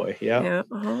homeboy. Yeah.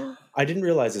 Uh-huh. I didn't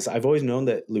realize this. I've always known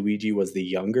that Luigi was the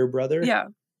younger brother. Yeah.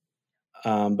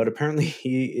 But apparently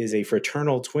he is a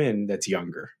fraternal twin that's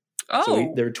younger.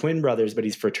 Oh, they're twin brothers, but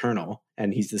he's fraternal,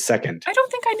 and he's the second. I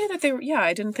don't think I knew that they were. Yeah,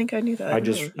 I didn't think I knew that. I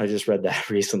just read that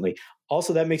recently.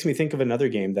 Also, that makes me think of another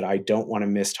game that I don't want to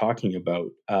miss talking about,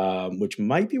 which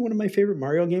might be one of my favorite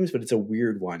Mario games, but it's a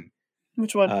weird one.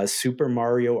 Which one? Super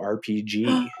Mario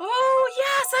RPG. Oh,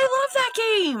 yes, I love that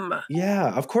game.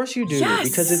 Yeah, of course you do, Yes.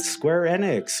 because it's Square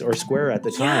Enix or Square at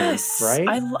the time, Yes, right?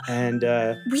 And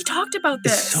we talked about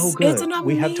this. it's so good. It's an amazing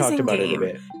We have talked about game. it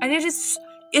a bit. And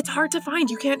it's hard to find.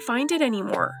 You can't find it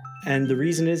anymore. And the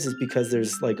reason is because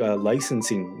there's like a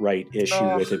licensing right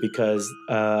issue with it, because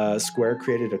Square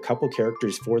created a couple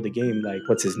characters for the game, like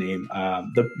what's his name,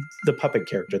 the puppet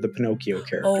character, the Pinocchio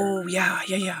character. Oh yeah.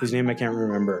 Whose name I can't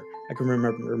remember. I can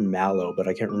remember Mallow, but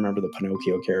I can't remember the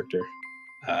Pinocchio character,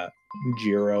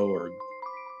 Jiro or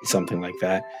something like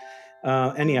that.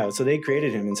 Anyhow, so they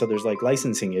created him, and so there's like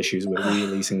licensing issues with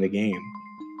re-releasing the game.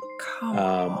 Come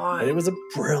on. But it was a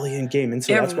brilliant game, and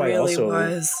so that's why really also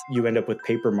was. you end up with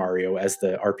Paper Mario as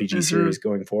the RPG series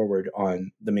going forward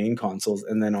on the main consoles,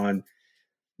 and then on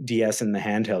DS and the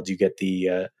handhelds you get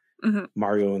the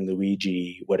Mario and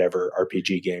Luigi whatever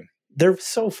RPG game. They're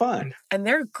so fun, and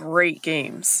they're great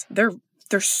games. They're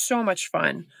so much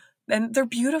fun, and they're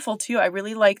beautiful too. I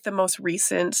really like the most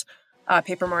recent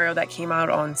Paper Mario that came out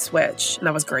on Switch, and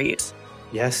that was great.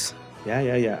 Yes.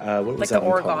 Yeah. What was like that the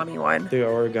origami one? The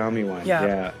origami one.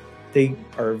 Yeah. They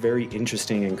are very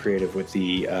interesting and creative with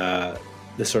the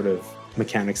sort of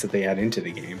mechanics that they add into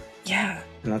the game. Yeah.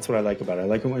 And that's what I like about it. I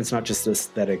like it when it's not just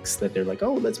aesthetics that they're like,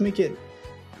 oh, let's make it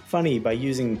funny by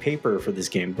using paper for this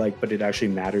game. But it actually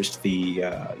matters to the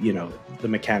the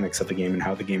mechanics of the game and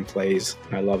how the game plays.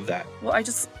 And I love that. Well,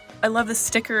 I love the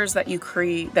stickers that you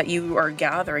create, that you are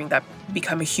gathering, that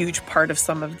become a huge part of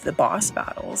some of the boss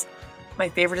battles. My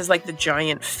favorite is like the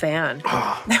giant fan.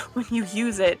 When you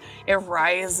use it, it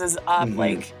rises up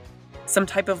like some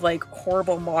type of like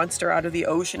horrible monster out of the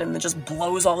ocean and then just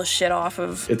blows all the shit off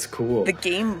of It's cool. the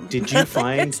game. Did you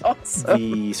find It's awesome.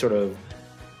 the sort of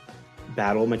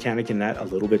battle mechanic in that a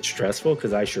little bit stressful?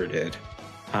 Because I sure did.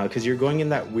 Because you're going in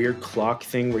that weird clock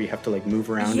thing where you have to like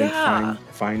move around and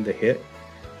find the hit.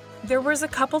 There was a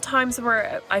couple times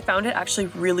where I found it actually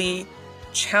really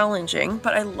challenging,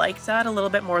 but I liked that a little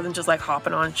bit more than just like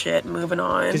hopping on shit and moving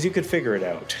on. Because you could figure it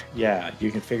out. Yeah,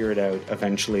 you can figure it out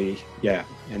eventually. Yeah,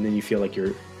 and then you feel like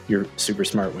you're super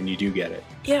smart when you do get it.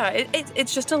 Yeah,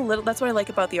 it's just a little. That's what I like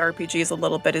about the RPGs a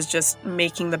little bit, is just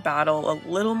making the battle a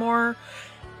little more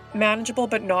manageable,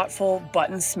 but not full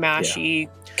button smashy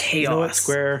chaos. You know what,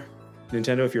 Square,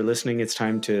 Nintendo, if you're listening, it's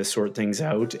time to sort things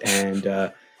out.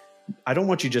 And I don't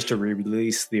want you just to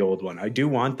re-release the old one. I do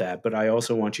want that, but I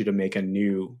also want you to make a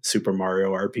new Super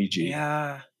Mario RPG.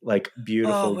 Yeah. Like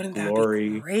beautiful,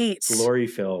 glory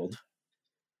filled.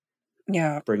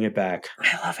 Yeah. Bring it back.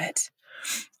 I love it.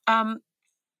 Can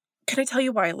I tell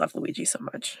you why I love Luigi so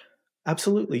much?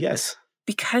 Absolutely, yes.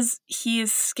 Because he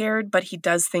is scared, but he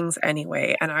does things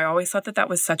anyway. And I always thought that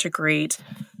was such a great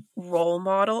role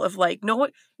model of like, no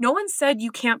one said you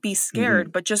can't be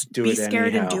scared, but just be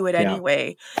scared and do it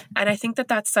anyway. And I think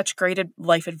that's such great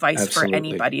life advice for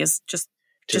anybody, is just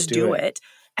do it.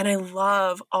 And I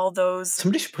love all those.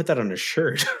 Somebody should put that on a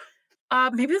shirt.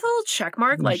 Maybe with a little check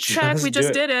mark, like check, we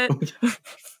just did it.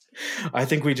 I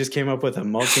think we just came up with a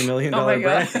multi-million-dollar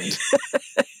brand.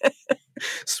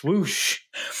 Swoosh.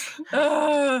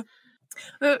 And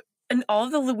all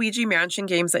the Luigi Mansion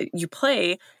games that you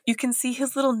play, you can see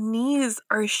his little knees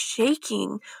are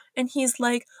shaking. And he's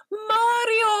like,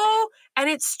 Mario! And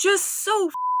it's just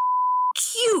so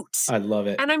cute. I love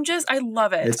it. And I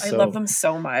love it. I love them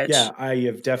so much. Yeah, I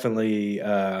have definitely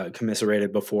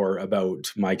commiserated before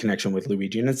about my connection with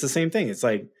Luigi. And it's the same thing. It's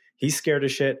like, he's scared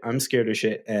of shit, I'm scared of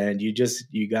shit. And you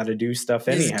got to do stuff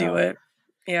anyhow. Just do it.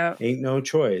 Yeah. Ain't no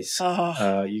choice.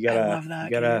 You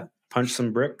gotta punch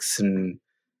some bricks and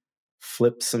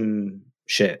flip some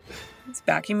shit. It's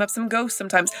vacuum up some ghosts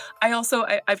sometimes.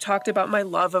 I've talked about my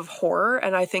love of horror,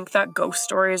 and I think that ghost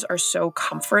stories are so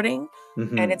comforting.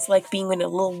 And it's like being in a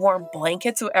little warm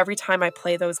blanket. So every time I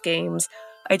play those games,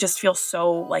 I just feel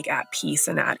so like at peace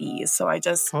and at ease. So I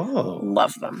just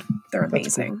love them. They're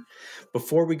amazing. Cool.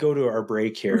 Before we go to our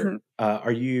break here,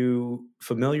 are you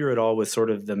familiar at all with sort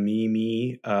of the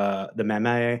meme of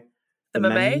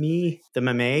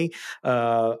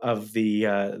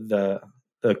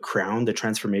the crown, the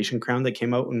transformation crown that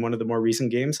came out in one of the more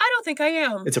recent games? I don't think I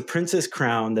am. It's a princess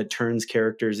crown that turns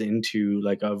characters into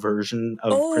like a version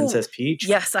of Princess Peach.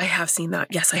 Yes, I have seen that.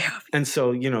 Yes, I have. And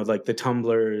so, like the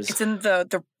tumblers. It's in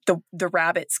the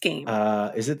Rabbids game.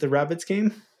 Is it the Rabbids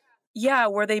game? Yeah,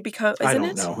 where they become. I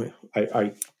don't know.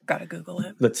 I gotta Google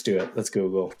it. Let's do it. Let's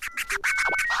Google.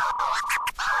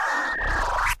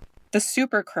 The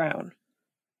Super Crown.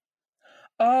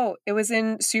 Oh, it was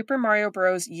in Super Mario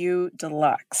Bros. U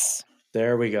Deluxe.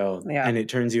 There we go. Yeah. And it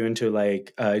turns you into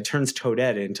like, it turns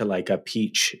Toadette into like a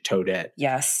peach Toadette.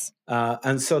 Yes.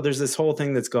 And so there's this whole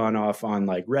thing that's gone off on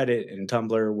like Reddit and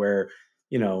Tumblr where,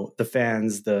 you know, the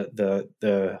fans,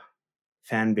 the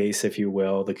fan base, if you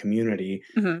will, the community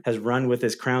has run with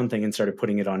this crown thing and started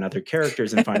putting it on other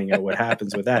characters and finding out what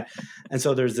happens with that. And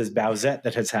so there's this Bowsette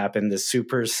that has happened, this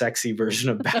super sexy version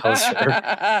of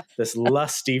Bowser, this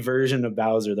lusty version of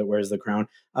Bowser that wears the crown.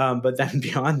 But then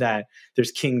beyond that,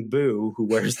 there's King Boo who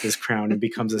wears this crown and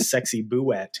becomes a sexy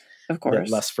Booette. Of course. That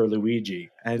lusts for Luigi.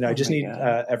 And I just need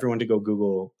everyone to go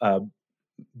Google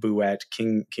Booette,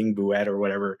 King Booette or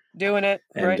whatever. Doing it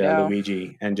and, right now.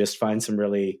 Luigi, and just find some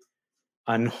really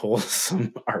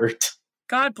unwholesome art.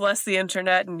 God bless the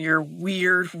internet and your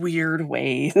weird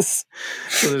ways.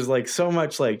 So there's like so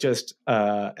much like just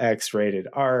X-rated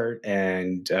art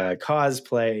and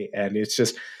cosplay, and it's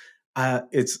just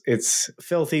it's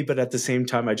filthy, but at the same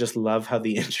time I just love how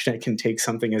the internet can take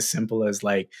something as simple as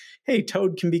like, hey,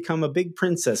 Toad can become a big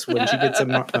princess when she gets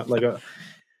and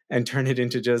turn it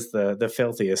into just the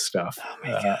filthiest stuff. Oh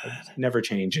my God. Never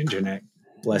change, internet.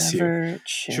 Bless Never you.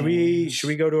 change. Should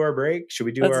we go to our break? Should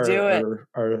we do our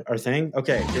thing?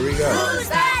 Okay, here we go. Who's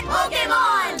that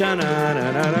Pokemon?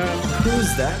 Da-na-na-na-na.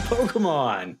 Who's that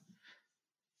Pokemon?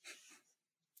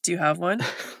 Do you have one?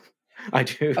 I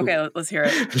do. Okay, let's hear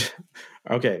it.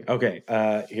 Okay.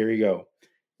 Here we go.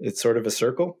 It's sort of a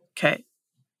circle. Okay.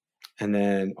 And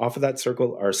then off of that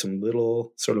circle are some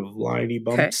little sort of liney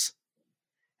bumps.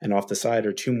 And off the side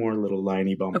are two more little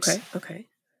liney bumps. Okay.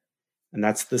 And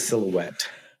that's the silhouette.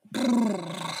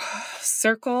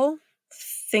 Circle,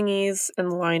 thingies,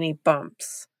 and liney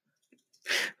bumps.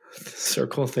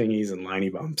 Circle thingies and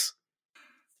liney bumps.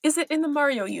 Is it in the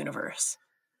Mario universe?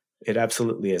 It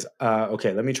absolutely is.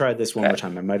 Okay, let me try this one more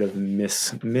time. I might have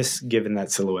misgiven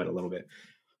that silhouette a little bit.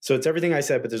 So it's everything I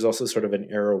said, but there's also sort of an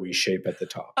arrowy shape at the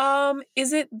top.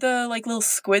 Is it the like little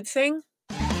squid thing?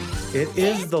 It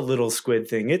is the little squid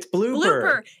thing. It's Blooper.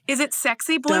 Blooper. Is it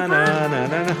sexy Blooper?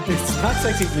 No. It's not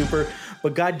sexy Blooper,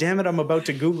 but God damn it, I'm about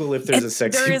to Google if there's a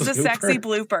sexy Blooper. There is a sexy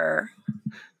Blooper.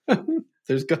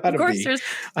 There's got to be. Of course,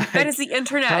 that is the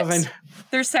internet.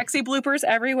 There's sexy bloopers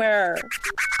everywhere.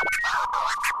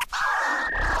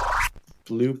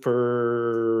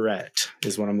 Blooperette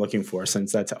is what I'm looking for,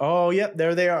 since that's... Oh, yep,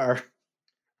 there they are.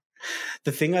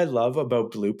 The thing I love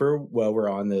about Blooper, while we're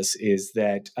on this, is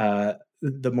that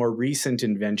the more recent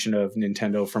invention of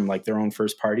Nintendo from like their own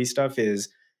first party stuff is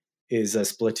a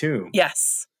Splatoon.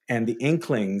 Yes. And the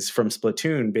Inklings from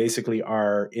Splatoon basically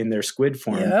are in their squid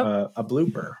form, a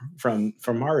blooper from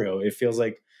Mario. It feels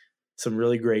like some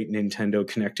really great Nintendo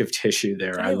connective tissue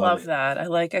there. I love that. I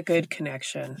like a good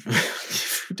connection.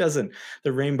 Who doesn't?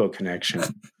 The rainbow connection.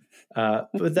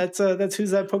 But that's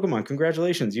Who's That Pokemon.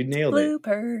 Congratulations, you nailed it.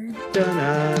 Blooper.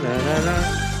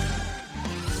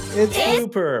 It's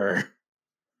Blooper.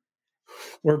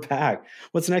 We're back.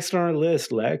 What's next on our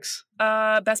list, Lex?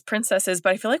 Best princesses,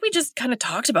 but I feel like we just kind of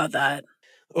talked about that.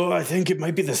 Oh, I think it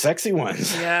might be the sexy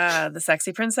ones. Yeah, the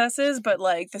sexy princesses, but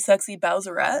like the sexy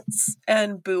Bowserettes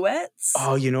and Booettes.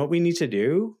 Oh, you know what we need to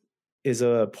do? Is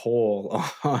a poll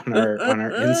on our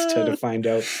Insta to find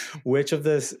out which of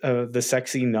the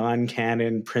sexy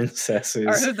non-canon princesses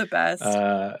are the best.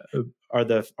 Are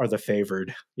the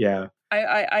favored. Yeah.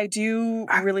 I do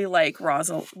really like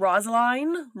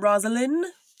Rosaline.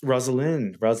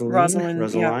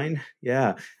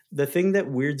 Yeah. The thing that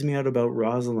weirds me out about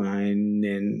Rosaline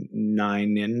and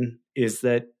Ninen is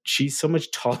that she's so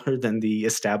much taller than the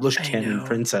established canon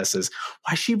princesses.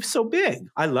 Why is she so big?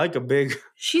 I like a big...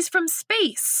 She's from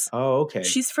space. Oh, okay.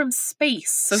 She's from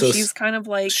space. So she's kind of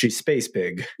like... She's space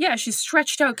big. Yeah, she's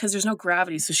stretched out because there's no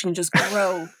gravity, so she can just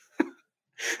grow.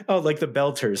 Oh, like the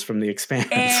Belters from The Expanse.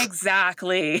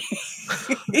 Exactly.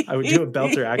 I would do a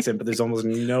Belter accent, but there's almost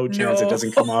no chance it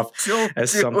doesn't come off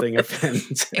as something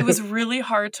offensive. It was really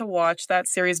hard to watch that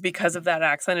series because of that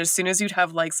accent. As soon as you'd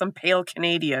have like some pale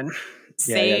Canadian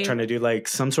trying to do like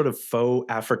some sort of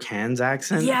faux Afrikaans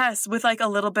accent. Yes, with like a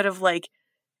little bit of like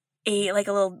a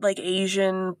little like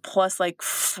Asian plus like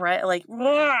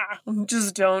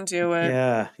just don't do it.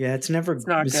 Yeah, it's never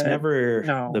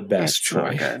the best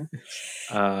try.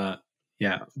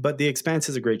 But The Expanse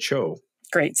is a great show.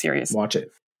 Great series. Watch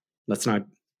it. We'll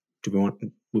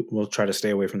try to stay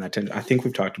away from that tangent. I think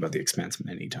we've talked about The Expanse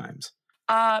many times.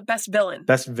 Best villain.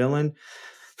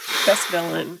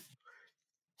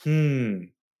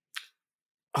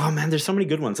 Oh man, there's so many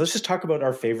good ones. Let's just talk about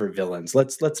our favorite villains.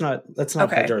 Let's not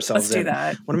Okay, hedge ourselves let's do in.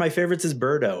 that. One of my favorites is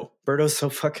Birdo. Birdo's so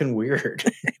fucking weird.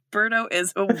 Birdo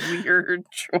is a weird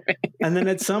choice. And then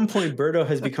at some point, Birdo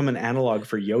has become an analog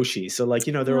for Yoshi. So like,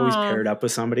 they're always paired up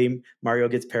with somebody. Mario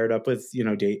gets paired up with,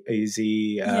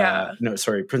 Daisy.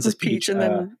 Princess Peach, and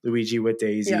then Luigi with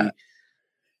Daisy. Yeah.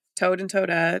 Toad and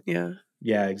Toadette, yeah.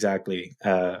 Yeah, exactly.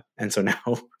 And so now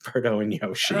Birdo and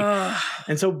Yoshi.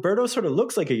 And so Birdo sort of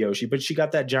looks like a Yoshi, but she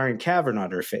got that giant cavern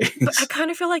on her face. But I kind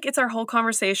of feel like it's our whole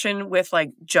conversation with like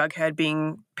Jughead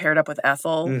being paired up with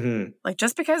Ethel. Mm-hmm. Like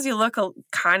just because you look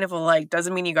kind of alike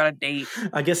doesn't mean you got a date.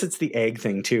 I guess it's the egg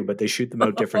thing too, but they shoot them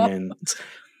out different ends.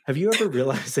 Have you ever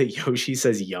realized that Yoshi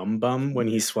says yum bum when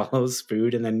he swallows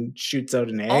food and then shoots out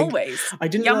an egg? Always. I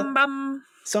didn't Yum bum.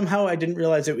 Somehow I didn't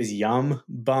realize it was yum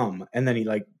bum, and then he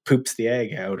like poops the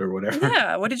egg out or whatever.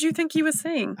 Yeah, what did you think he was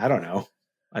saying? I don't know.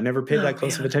 I never paid that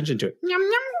close of attention to it. Yum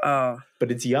yum. Oh,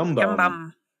 but it's yum bum. Yum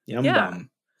bum. Yum bum.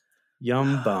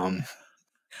 Yum bum.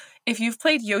 If you've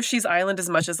played Yoshi's Island as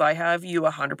much as I have, you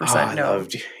 100% know. I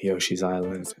loved Yoshi's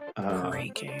Island.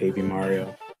 Great game. Baby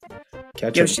Mario.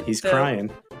 Catch him. He's crying.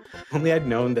 Only I'd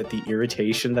known that the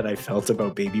irritation that I felt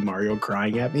about Baby Mario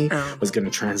crying at me was going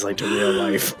to translate to real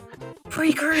life.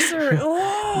 Precursor.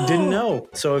 Oh. Didn't know.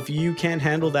 So if you can't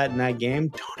handle that in that game,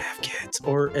 don't have kids.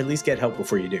 Or at least get help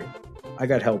before you do. I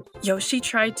got help. Yoshi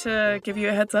tried to give you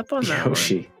a heads up on that.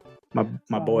 Yoshi. My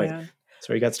boy. Man.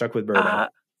 So he got stuck with Birdo.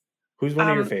 Who's one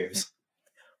of your faves?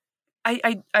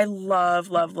 I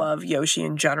love Yoshi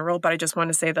in general, but I just want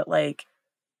to say that like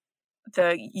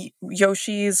the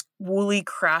Yoshi's Woolly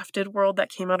Crafted world that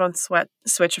came out on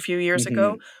Switch a few years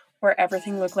ago, where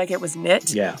everything looked like it was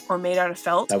knit or made out of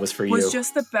felt. That was for you. Was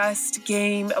just the best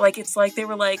game. Like it's like they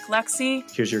were like, Lexi,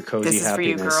 here's your cozy this is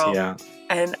happiness. For you, girl. Yeah.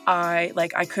 And I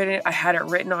had it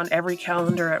written on every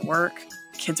calendar at work.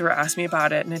 Kids were asking me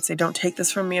about it and I'd say, don't take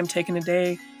this from me. I'm taking a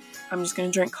day. I'm just going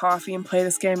to drink coffee and play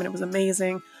this game. And it was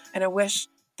amazing. And I wish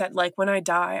that like when I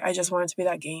die, I just want it to be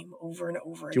that game over and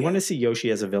over again. Do you want to see Yoshi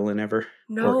as a villain ever?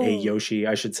 No. Or a Yoshi,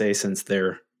 I should say, since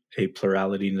they're a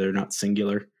plurality, they're not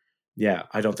singular. Yeah,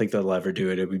 I don't think they'll ever do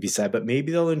it. It would be sad, but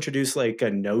maybe they'll introduce like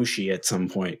a Noshi at some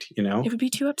point, It would be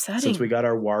too upsetting. Since we got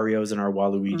our Warios and our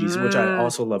Waluigis, which I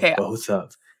also love both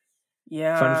of.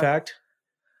 Yeah. Fun fact,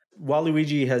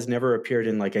 Waluigi has never appeared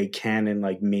in like a canon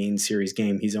like main series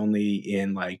game. He's only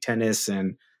in like tennis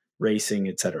and racing,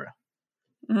 etc.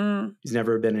 He's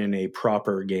never been in a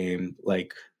proper game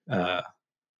like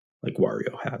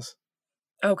Wario has.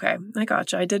 Okay, I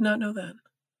gotcha. I did not know that.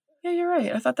 Yeah, you're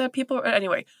right. I thought that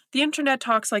anyway, the internet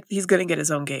talks like he's going to get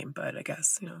his own game, but I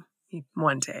guess,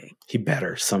 one day. He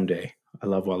better someday. I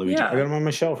love Waluigi. Yeah. I got him on my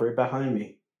shelf right behind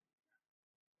me.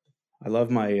 I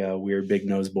love my weird big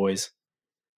nose boys.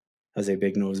 As a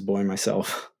big nose boy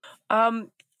myself.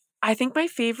 I think my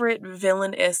favorite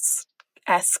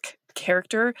villainous-esque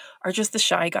character are just the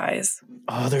Shy Guys.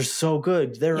 Oh, they're so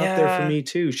good. They're up there for me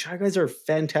too. Shy Guys are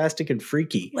fantastic and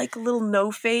freaky. Like a little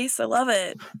no face. I love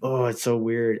it. Oh, it's so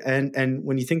weird. And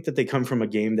when you think that they come from a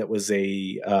game that was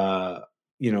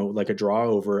like a draw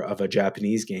over of a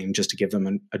Japanese game just to give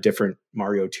them a different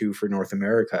Mario 2 for North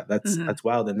America. That's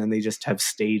wild. And then they just have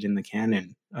stayed in the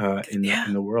canon in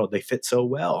the world. They fit so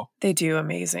well. They do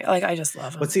amazing. Like I just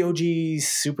love them. What's the OG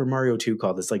Super Mario 2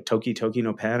 called? It's like Toki Toki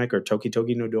no Panic or Toki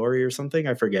Toki no Dori or something.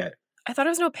 I forget. I thought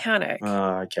it was No Panic.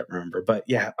 I can't remember. But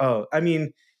yeah. Oh, I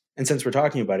mean, and since we're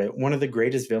talking about it, one of the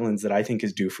greatest villains that I think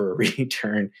is due for a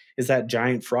return is that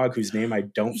giant frog whose name I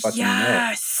don't fucking know.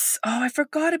 Yes. Oh, I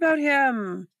forgot about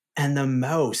him. And the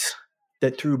mouse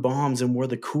that threw bombs and wore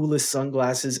the coolest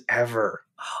sunglasses ever.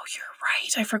 Oh, you're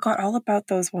right. I forgot all about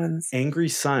those ones. Angry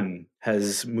Sun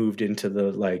has moved into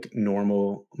the like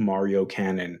normal Mario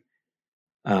canon.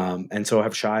 And so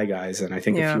have Shy Guys and I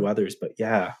think a few others. But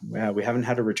yeah, we haven't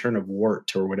had a return of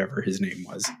Wart or whatever his name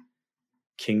was.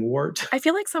 King Wart. I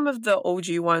feel like some of the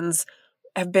OG ones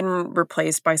have been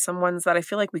replaced by some ones that I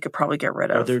feel like we could probably get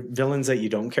rid of. Are there villains that you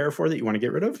don't care for that you want to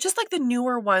get rid of? Just like the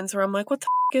newer ones where I'm like, what the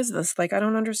fuck is this? Like, I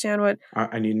don't understand what...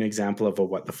 I need an example of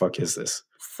what the fuck is this?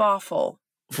 Fawful.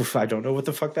 I don't know what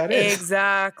the fuck that is.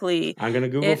 Exactly. I'm going to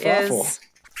Google Fawful.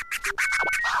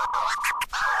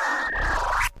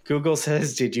 Google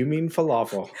says, did you mean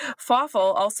falafel? Fawful,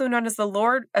 also known as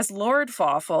Lord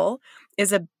Fawful,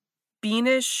 is a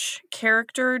beanish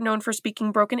character known for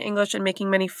speaking broken English and making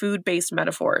many food-based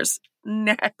metaphors.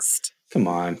 Next. Come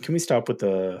on. Can we stop with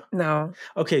the... No.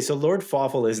 Okay, so Lord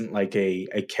Fawful isn't like a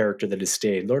character that has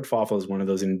stayed. Lord Fawful is one of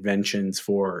those inventions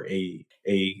for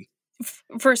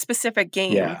for a specific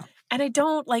game. Yeah. And I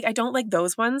don't like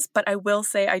those ones, but I will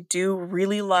say I do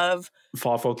really love...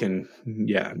 Fawful can,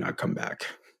 not come back.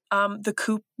 The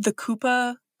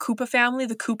Koopa family,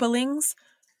 the Koopalings.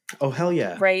 Oh, hell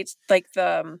yeah. Right? Like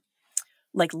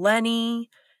like Lenny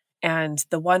and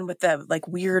the one with the like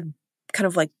weird kind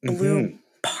of like blue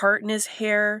part in his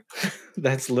hair.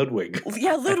 That's Ludwig.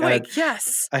 Yeah, Ludwig,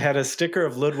 yes. I had a sticker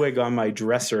of Ludwig on my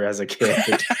dresser as a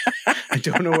kid. I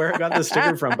don't know where I got the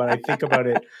sticker from, but I think about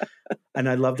it. And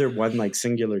I love their one like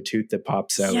singular tooth that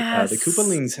pops out. Yes. The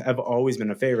Koopalings have always been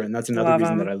a favorite. And that's another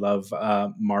reason that I love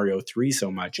Mario 3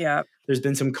 so much. Yeah. There's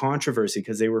been some controversy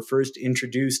because they were first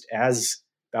introduced as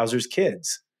Bowser's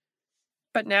kids.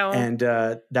 But now. And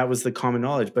that was the common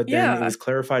knowledge. But then it was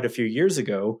clarified a few years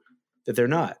ago that they're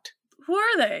not. Who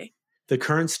are they? The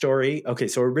current story, okay,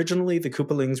 so originally the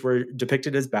Koopalings were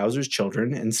depicted as Bowser's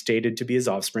children and stated to be his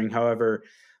offspring. However,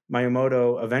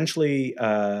 Miyamoto eventually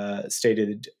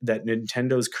stated that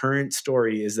Nintendo's current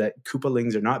story is that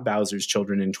Koopalings are not Bowser's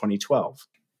children in 2012.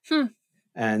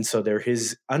 And so they're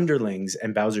his underlings,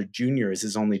 and Bowser Jr. is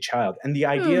his only child. And the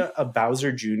idea of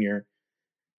Bowser Jr.,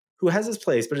 who has his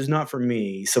place, but is not for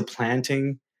me,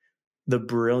 supplanting the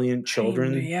brilliant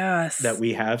children that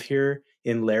we have here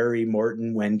in Larry,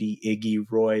 Morton, Wendy, Iggy,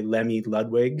 Roy, Lemmy,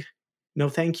 Ludwig. No,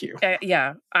 thank you.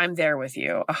 Yeah, I'm there with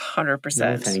you 100%.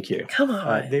 No, thank you. Come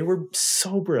on. They were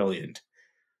so brilliant.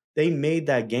 They made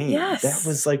that game. Yes. That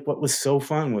was like what was so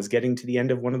fun, was getting to the end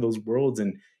of one of those worlds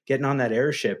and getting on that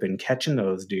airship and catching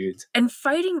those dudes. And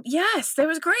fighting. Yes, that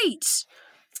was great.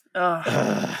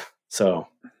 So,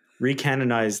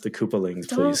 recanonize the Koopalings,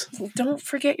 please. Don't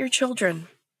forget your children,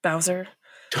 Bowser.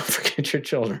 Don't forget your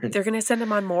children. They're going to send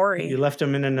them on Maury. You left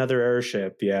them in another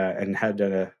airship, and had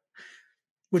a...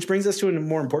 Which brings us to a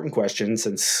more important question,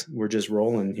 since we're just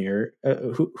rolling here.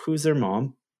 Who's their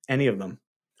mom? Any of them?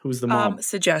 Who's the mom?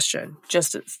 Suggestion.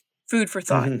 Just food for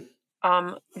thought.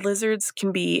 Lizards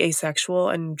can be asexual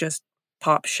and just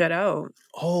pop shit out.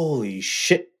 Holy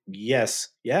shit. Yes.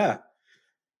 Yeah.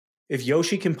 If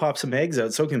Yoshi can pop some eggs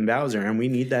out, so can Bowser, and we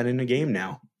need that in a game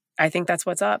now. I think that's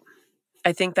what's up.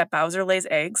 I think that Bowser lays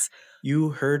eggs. You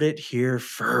heard it here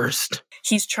first.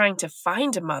 He's trying to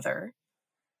find a mother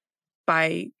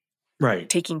by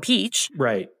taking Peach.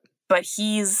 Right. But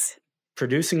he's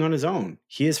producing on his own.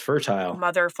 He is fertile.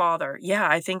 Mother, father. Yeah,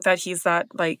 I think that he's that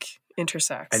like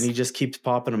intersex. And he just keeps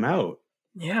popping them out.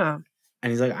 Yeah.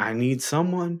 And he's like, I need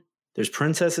someone. There's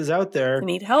princesses out there. I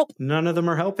need help. None of them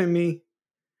are helping me.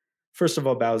 First of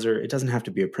all, Bowser, it doesn't have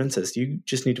to be a princess. You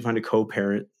just need to find a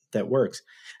co-parent that works.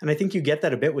 And I think you get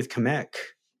that a bit with Kamek.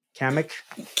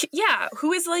 Yeah,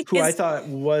 who is like... I thought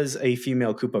was a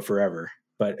female Koopa forever,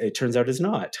 but it turns out is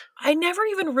not. I never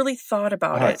even really thought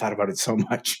about it. I thought about it so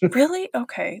much. Really?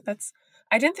 Okay,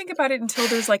 I didn't think about it until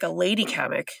there's like a lady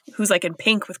Kamek who's like in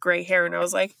pink with gray hair, and I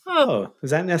was like, oh,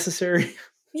 is that necessary?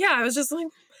 Yeah, I was just like...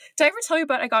 Did I ever tell you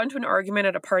about... I got into an argument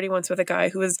at a party once with a guy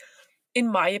who was, in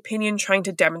my opinion, trying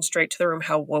to demonstrate to the room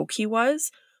how woke he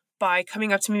was by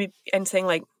coming up to me and saying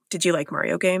like, did you like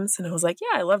Mario games? And I was like,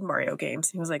 yeah, I love Mario games.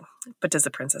 And he was like, but does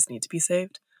the princess need to be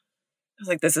saved? I was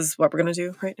like, this is what we're going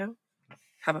to do right now?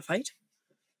 Have a fight?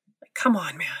 Like, come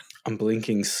on, man. I'm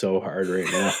blinking so hard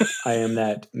right now. I am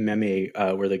that meme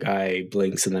where the guy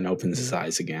blinks and then opens his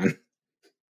eyes again.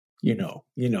 You know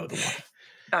the one.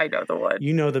 I know the one.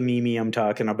 You know the meme I'm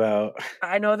talking about.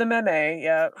 I know the meme,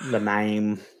 yeah. The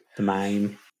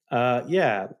mime.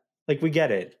 Yeah. Like, we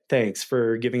get it. Thanks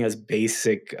for giving us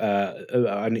basic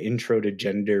an intro to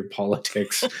gender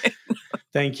politics.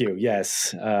 Thank you.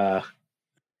 Yes.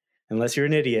 Unless you're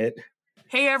an idiot.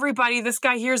 Hey, everybody, this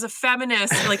guy here is a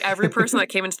feminist. Like, every person that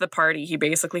came into the party, he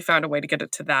basically found a way to get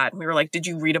it to that. And we were like, did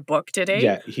you read a book today?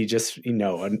 Yeah, he just, he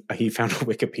found a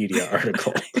Wikipedia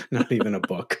article, not even a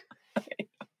book.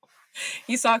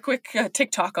 He saw a quick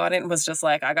TikTok on it and was just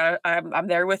like, I'm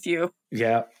there with you.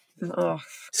 Yeah. Oh,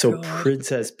 so God.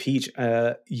 Princess Peach,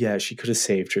 yeah, she could have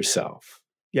saved herself.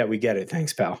 Yeah, we get it.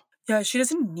 Thanks, pal. Yeah, she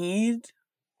doesn't need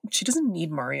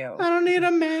Mario. I don't need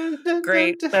a man.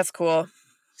 Great. That's cool.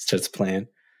 It's just playing.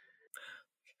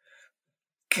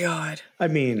 God. I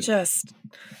mean, just.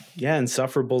 Yeah,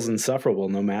 insufferable's insufferable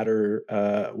no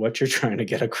matter what you're trying to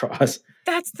get across.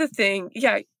 That's the thing.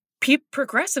 Yeah.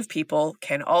 Progressive people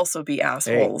can also be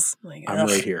assholes. Hey, like, I'm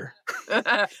right here.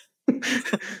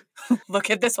 Look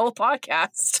at this whole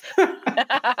podcast.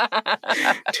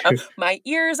 My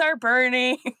ears are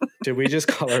burning. Did we just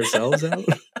call ourselves out?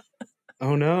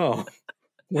 Oh no.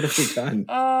 What have we done?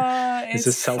 Is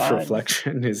this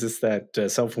self-reflection? Fun. Is this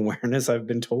that self-awareness I've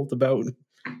been told about?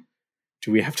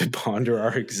 Do we have to ponder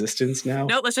our existence now?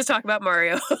 No, let's just talk about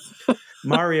Mario.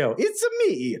 Mario, it's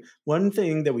me. One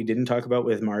thing that we didn't talk about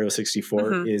with Mario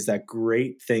 64 is that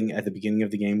great thing at the beginning of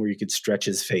the game where you could stretch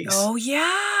his face. Oh,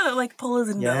 yeah. Like pull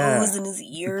his nose and his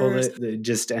ears. Pull it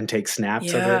just and take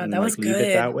snaps of it and that was leave good.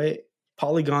 it that way.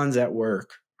 Polygons at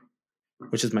Work,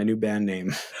 which is my new band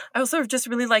name. I also just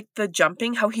really like the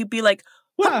jumping, how he'd be like,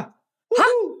 Wah!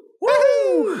 Woohoo!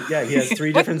 Woohoo! Yeah, he has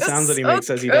 3 different sounds that he makes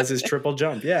as he does his triple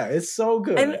jump. Yeah, it's so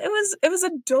good. And it was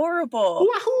adorable.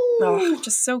 Wahoo! Oh,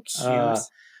 just so cute.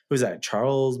 Who's that?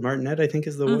 Charles Martinet, I think,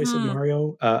 is the voice of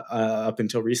Mario up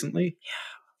until recently.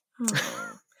 Yeah.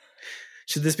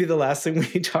 Should this be the last thing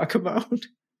we talk about?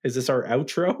 Is this our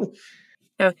outro?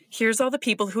 Now, here's all the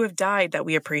people who have died that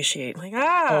we appreciate. Like, Oh,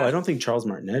 I don't think Charles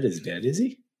Martinet is dead, is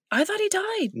he? I thought he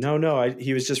died. No,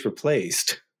 he was just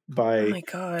replaced by Oh my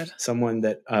God. someone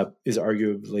that is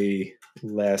arguably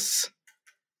less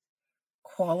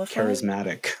Qualified?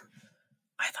 charismatic.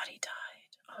 I thought he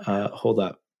died. Hold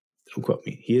up. Don't quote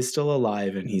me. He is still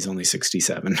alive and he's only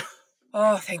 67.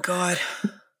 Oh, thank God.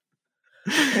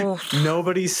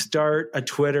 Nobody start a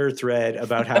Twitter thread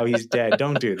about how he's dead.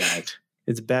 Don't do that.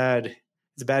 It's bad.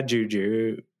 It's bad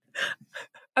juju.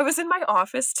 I was in my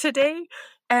office today,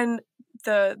 and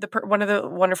one of the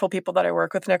wonderful people that I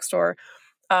work with next door,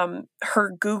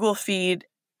 her Google feed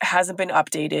hasn't been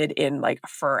updated in like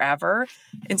forever.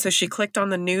 And so she clicked on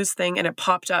the news thing and it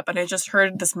popped up, and I just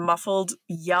heard this muffled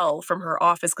yell from her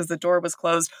office because the door was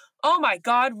closed. Oh my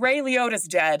God, Ray Liotta's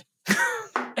dead.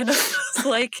 And I was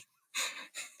like,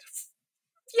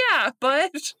 yeah,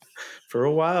 but For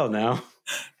a while now.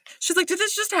 she's like, did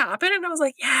this just happen? And I was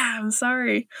like, yeah, I'm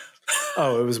sorry.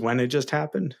 Oh, it was when it just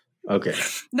happened? Okay.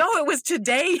 No, it was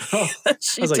today that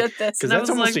she did this. Because that's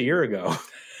almost a year ago.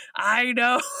 I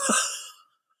know.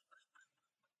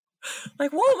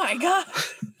 Like, oh my God.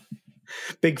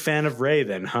 Big fan of Ray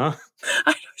then, huh?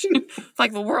 I know.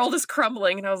 Like the world is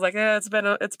crumbling. And I was like, it's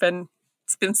been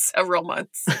several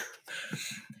months.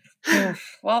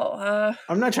 Well,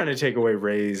 I'm not trying to take away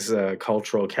Ray's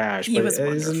cultural cash, He but was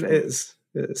wonderful.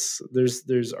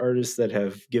 there's artists that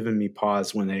have given me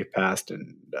pause when they've passed,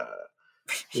 and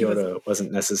Liotta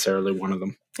wasn't necessarily one of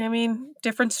them. I mean,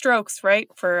 different strokes, right?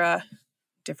 For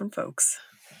different folks.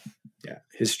 Yeah,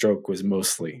 his stroke was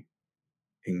mostly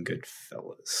in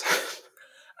Goodfellas.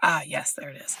 Yes, there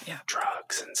it is. Yeah.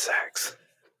 Drugs and sex.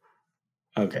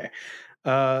 Okay.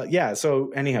 Yeah,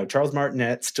 so anyhow, Charles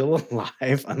Martinet still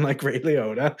alive, unlike Ray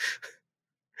Liotta.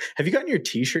 Have you gotten your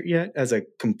t-shirt yet as a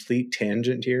complete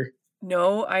tangent here?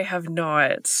 No, I have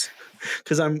not.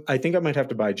 Because I think I might have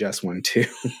to buy Jess one too.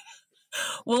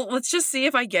 Well, let's just see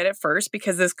if I get it first,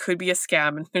 because this could be a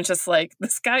scam. And it's just like,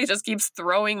 this guy just keeps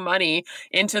throwing money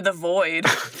into the void.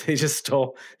 They just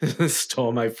stole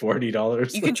my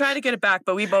 $40. You can try to get it back,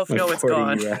 but we both My know it's 40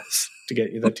 gone. US to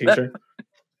get you that t-shirt.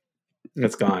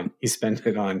 It's gone. He spent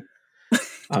it on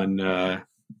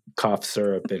cough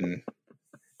syrup and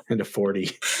a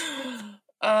 40.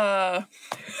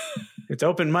 It's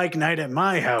open mic night at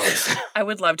my house. I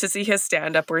would love to see his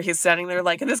stand-up where he's standing there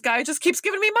like, and this guy just keeps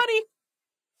giving me money.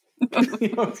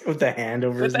 With the hand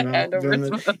over his mouth. Hand over his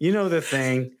mouth. You know the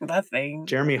thing. That thing.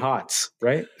 Jeremy Hotz,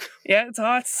 right? Yeah, it's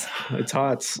Hots. It's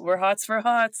Hotz. We're Hots for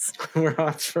Hots. We're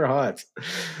Hotz for Hotz.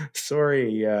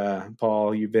 Sorry,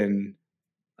 Paul, you've been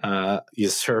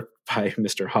usurped by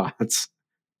Mr. Hotz.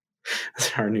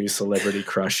 That's our new celebrity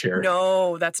crush here.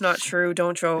 No, that's not true.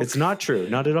 Don't joke. It's not true.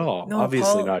 Not at all. No,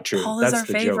 Obviously Paul, not true. Paul That's is our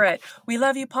the favorite. joke. We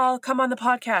love you, Paul. Come on the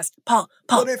podcast. Paul.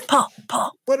 What if- Paul.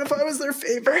 What if I was their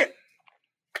favorite?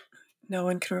 No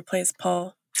one can replace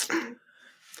Paul.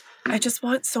 I just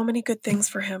want so many good things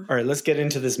for him. All right, let's get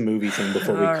into this movie thing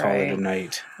before we All call it right. a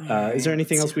night. All Is there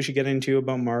anything right. else we should get into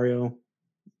about Mario?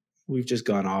 We've just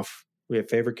gone off. We have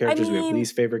favorite characters. We have mean-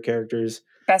 least favorite characters.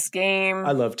 Best game.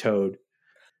 I love Toad.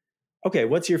 Okay,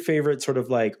 what's your favorite sort of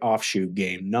like offshoot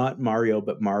game? Not Mario,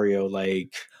 but Mario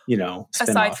like, spin-off.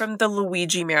 Aside from the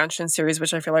Luigi Mansion series,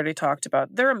 which I feel I already talked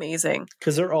about. They're amazing.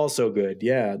 Because they're all so good.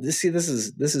 Yeah. This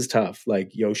is tough.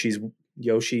 Like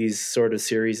Yoshi's sort of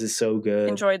series is so good.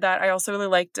 Enjoyed that. I also really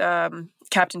liked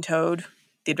Captain Toad,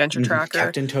 the Adventure Tracker.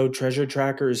 Captain Toad Treasure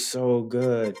Tracker is so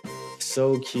good.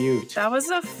 So cute. That was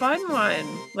a fun one.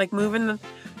 Like that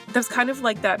was kind of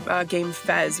like that game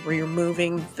Fez, where you're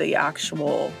moving the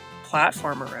actual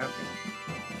platform around.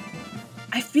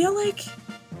 I feel like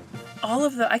all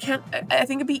of I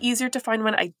think it'd be easier to find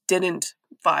one I didn't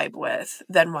vibe with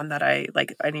than one that I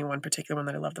like, any one particular one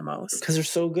that I love the most. Because they're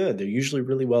so good. They're usually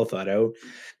really well thought out.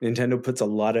 Nintendo puts a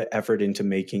lot of effort into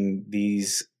making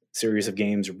these series of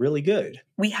games really good.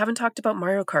 We haven't talked about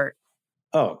Mario Kart.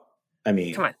 Oh, I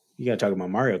mean, Come on. You got to talk about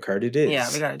Mario Kart. It is. Yeah,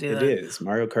 we got to do that. It is.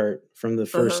 Mario Kart from the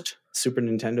first Super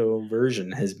Nintendo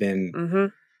version has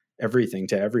been everything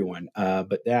to everyone.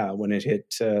 But yeah, when it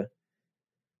hit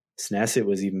SNES, it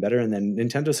was even better. And then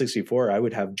Nintendo 64, I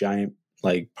would have giant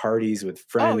like parties with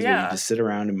friends where you just sit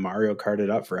around and Mario Kart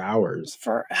it up for hours.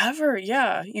 Forever,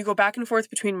 yeah. You go back and forth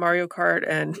between Mario Kart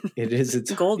and it's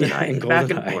GoldenEye. And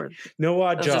back and forth. No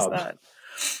odd job.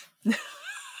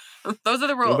 Those are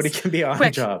the rules. Nobody can be on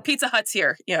Quick, job. Pizza Hut's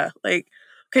here. Yeah. Like,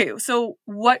 okay, so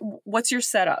what's your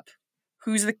setup?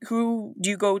 Who do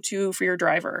you go to for your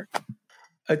driver?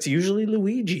 It's usually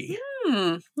Luigi.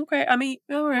 Okay. I mean,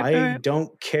 all right. I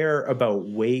don't care about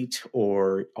weight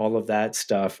or all of that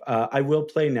stuff. I will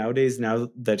play nowadays, now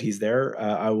that he's there,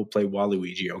 I will play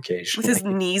Waluigi occasionally. With his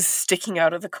knees sticking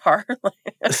out of the car.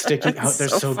 Sticking out. They're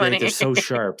so great. They're so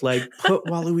sharp. Like, put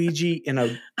Waluigi in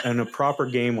a proper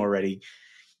game already.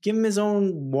 Give him his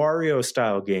own Wario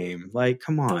style game. Like,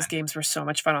 come on. Those games were so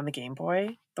much fun on the Game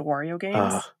Boy. The Wario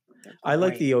games. I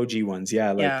like the OG ones.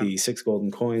 Yeah. Like the 6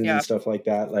 golden coins and stuff like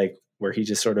that. Like, where he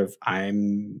just sort of,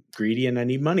 I'm greedy and I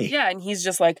need money. Yeah, and he's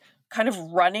just like kind of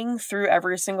running through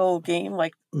every single game,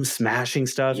 like smashing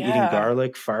stuff, eating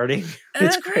garlic, farting.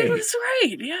 It's great. It's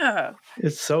great, yeah.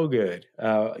 It's so good.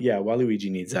 Yeah, Waluigi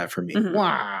needs that for me.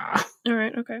 Wow. All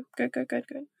right, okay. Good.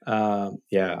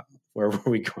 Yeah, where were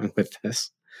we going with this?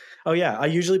 Oh yeah, I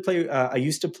usually play, I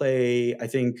used to play, I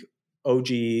think, OG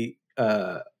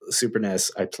Super NES,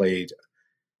 I played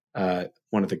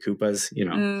one of the Koopas,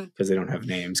 because they don't have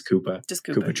names. Koopa. Just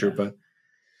Koopa Troopa.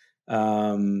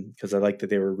 Because I like that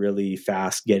they were really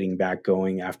fast getting back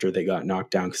going after they got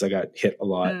knocked down, because I got hit a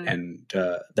lot, and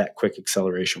that quick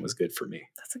acceleration was good for me.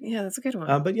 That's a good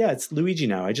one. But yeah, it's Luigi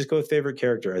now. I just go with favorite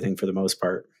character, I think, for the most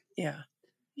part. Yeah.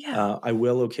 I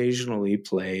will occasionally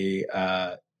play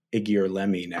Iggy or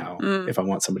Lemmy now if I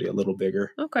want somebody a little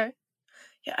bigger. Okay.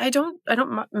 Yeah, I don't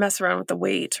mess around with the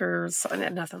weight or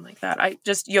nothing like that. I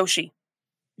just Yoshi.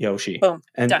 Boom.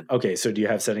 And done. Okay, so do you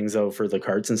have settings though for the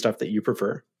carts and stuff that you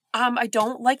prefer? I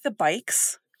don't like the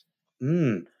bikes.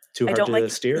 Too hard to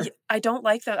steer? I don't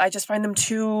like that. I just find them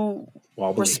too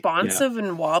wobbly, responsive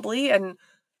and wobbly, and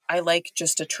I like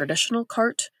just a traditional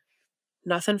cart.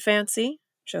 Nothing fancy.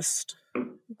 Just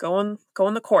going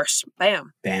the course.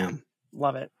 Bam.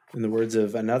 Love it. In the words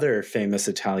of another famous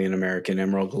Italian-American,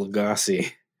 Emerald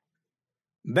Lagasse,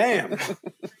 bam!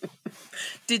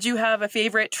 Did you have a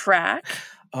favorite track?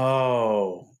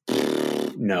 Oh,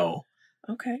 no.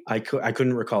 Okay. I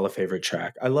couldn't recall a favorite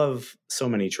track. I love so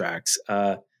many tracks.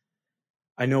 I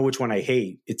know which one I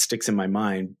hate. It sticks in my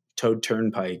mind. Toad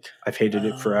Turnpike. I've hated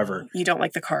it forever. You don't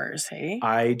like the cars, hey?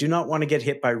 I do not want to get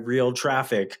hit by real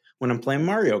traffic when I'm playing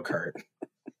Mario Kart.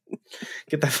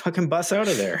 Get that fucking bus out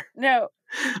of there. No.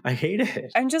 I hate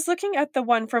it. I'm just looking at the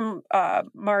one from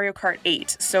Mario Kart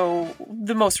 8. So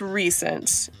the most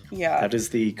recent. Yeah. That is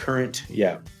the current.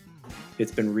 Yeah.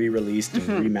 It's been re-released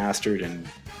and remastered and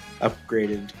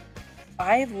upgraded.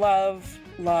 I love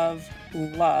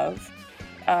the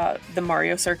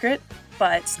Mario circuit.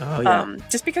 But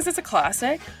just because it's a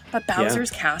classic, but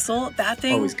Bowser's Castle, that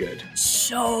thing. Always good.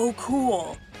 So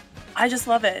cool. I just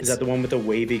love it. Is that the one with the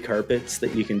wavy carpets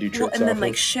that you can do tricks and then off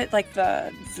like of? Shit, like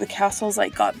the castle's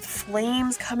like got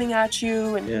flames coming at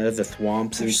you, and the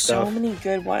thwomps and stuff. So many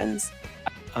good ones.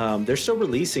 They're still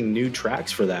releasing new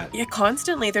tracks for that. Yeah,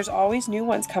 constantly. There's always new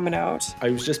ones coming out. I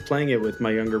was just playing it with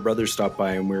my younger brother. Stopped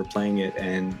by and we were playing it,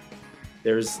 and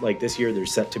there's like this year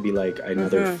there's set to be like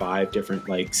another 5 different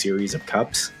like series of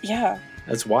cups. Yeah.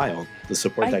 That's wild. The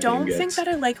support that game gets. I don't think that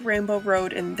I like Rainbow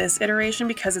Road in this iteration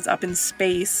because it's up in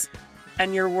space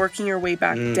and you're working your way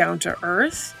back down to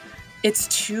Earth. It's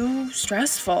too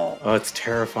stressful. Oh, it's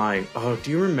terrifying. Oh, do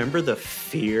you remember the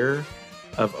fear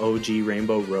of OG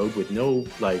Rainbow Road with no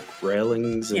like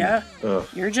railings? And,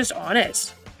 you're just on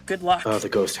it. Good luck. Oh, the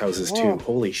ghost houses too.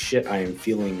 Holy shit, I am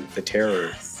feeling the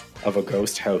terror of a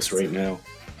ghost house right now.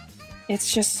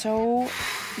 It's just so,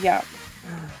 yeah.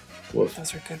 Woof.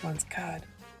 Those are good ones. God.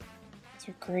 Those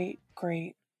are great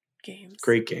games.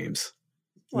 Great games.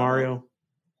 Wow. Mario,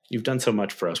 you've done so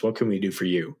much for us. What can we do for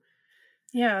you?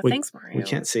 Yeah, thanks, Mario. We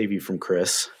can't save you from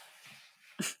Chris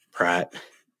Pratt.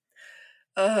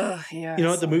 Yeah. You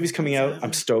know what? The movie's coming out.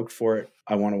 I'm stoked for it.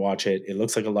 I want to watch it. It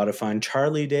looks like a lot of fun.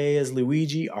 Charlie Day as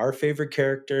Luigi, our favorite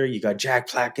character. You got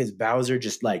Jack Black as Bowser,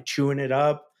 just like chewing it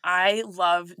up. I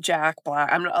love Jack Black.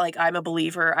 I'm a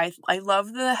believer. I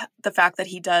love the fact that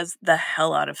he does the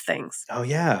hell out of things. Oh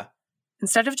yeah.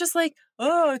 Instead of just like,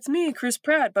 oh, it's me, Chris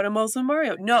Pratt, but I'm also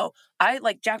Mario. No, I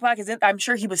like Jack Black is in. I'm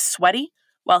sure he was sweaty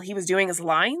while he was doing his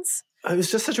lines. It was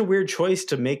just such a weird choice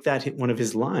to make that one of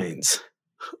his lines.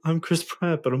 I'm Chris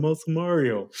Pratt, but I'm also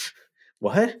Mario.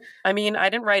 What? I mean, I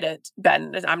didn't write it,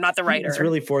 Ben. I'm not the writer. It's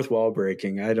really fourth wall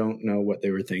breaking. I don't know what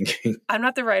they were thinking. I'm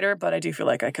not the writer, but I do feel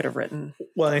like I could have written.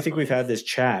 Well, I think we've had this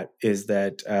chat is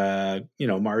that,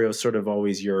 Mario's sort of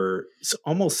always your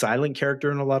almost silent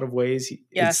character in a lot of ways.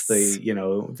 Yes. It's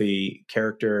the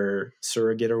character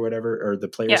surrogate or whatever, or the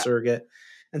player surrogate.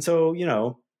 And so, you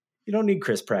don't need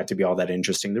Chris Pratt to be all that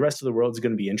interesting. The rest of the world is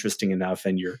going to be interesting enough,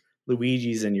 and your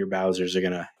Luigi's and your Bowser's are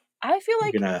going to I feel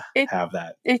like have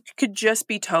that. It could just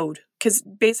be Toad, because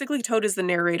basically Toad is the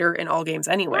narrator in all games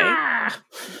anyway.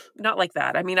 Not like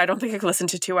that. I mean, I don't think I could listen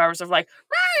to 2 hours of like,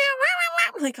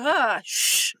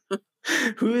 shh.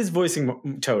 Who is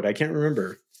voicing Toad? I can't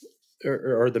remember.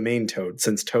 Or the main Toad,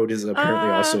 since Toad is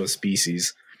apparently also a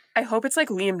species. I hope it's like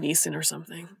Liam Neeson or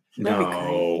something.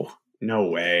 No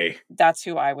way. That's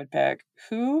who I would pick.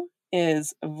 Who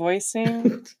is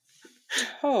voicing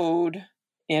Toad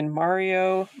in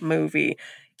Mario movie?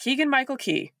 Keegan-Michael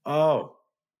Key. Oh,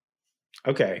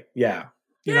 okay. Yeah.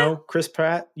 Chris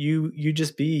Pratt, you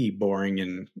just be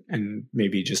boring and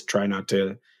maybe just try not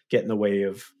to get in the way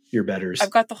of your betters.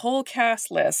 I've got the whole cast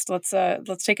list. Let's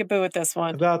take a boo at this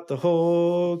one. I've got the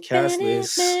whole cast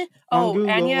list. Oh,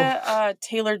 Anya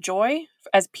Taylor-Joy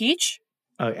as Peach.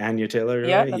 Anya Taylor.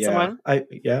 Yeah, that's the one.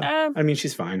 I mean,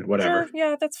 she's fine. Whatever. Sure,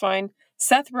 yeah, that's fine.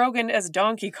 Seth Rogen as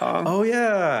Donkey Kong. Oh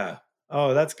yeah.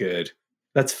 Oh, that's good.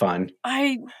 That's fun.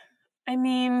 I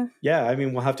mean... Yeah, I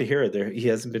mean, we'll have to hear it. He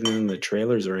hasn't been in the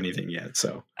trailers or anything yet,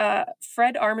 so...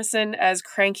 Fred Armisen as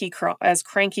Cranky Kong.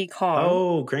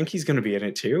 Oh, Cranky's going to be in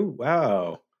it too?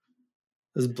 Wow.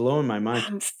 This is blowing my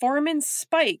mind. Foreman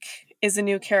Spike is a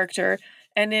new character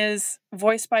and is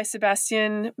voiced by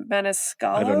Sebastian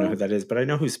Maniscalco. I don't know who that is, but I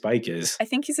know who Spike is. I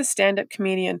think he's a stand-up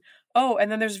comedian. Oh,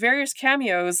 and then there's various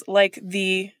cameos like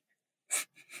the...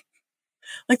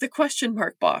 like the question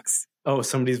mark box. Oh,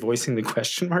 somebody's voicing the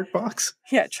question mark box?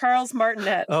 Yeah, Charles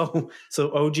Martinet. Oh,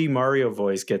 so OG Mario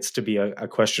voice gets to be a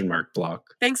question mark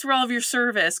block. Thanks for all of your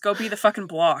service. Go be the fucking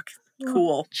block.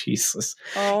 Cool. Jesus.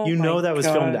 Oh, that was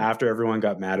filmed after everyone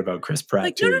got mad about Chris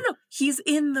Pratt, too. No. He's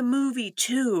in the movie,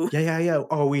 too. Yeah.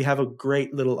 Oh, we have a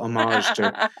great little homage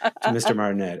to Mr.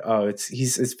 Martinet. Oh,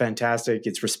 it's fantastic.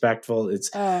 It's respectful. It's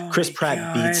Chris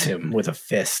Pratt beats him with a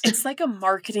fist. It's like a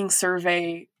marketing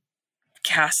survey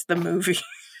cast the movie.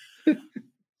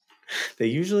 They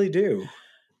usually do.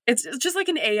 It's just like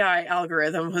an AI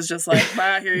algorithm was just like,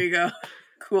 here you go.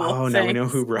 Cool. Oh, thanks. now we know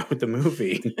who wrote the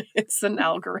movie. It's an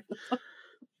algorithm.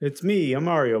 It's me, I'm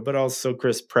Mario, but also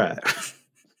Chris Pratt.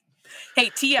 Hey,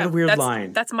 TM. What a weird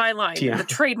line. That's my line. TM. The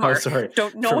trademark. Oh, sorry.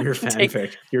 Don't know from your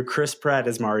fanfic. Your Chris Pratt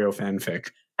is Mario fanfic.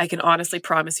 I can honestly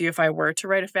promise you, if I were to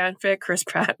write a fanfic, Chris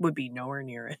Pratt would be nowhere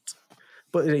near it.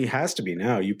 But he has to be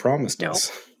now. You promised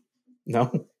us.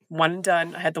 No? One and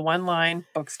done. I had the one line.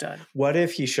 Book's done. What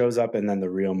if he shows up and then the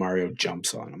real Mario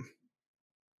jumps on him?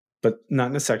 But not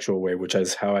in a sexual way, which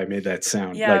is how I made that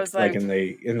sound. Yeah, like in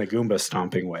the Goomba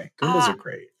stomping way. Goombas are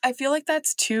great. I feel like that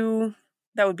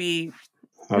would be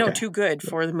too good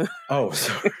for the movie. Oh,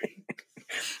 sorry.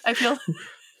 I feel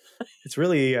it's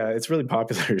really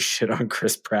popular to shit on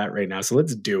Chris Pratt right now. So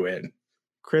let's do it.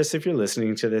 Chris, if you're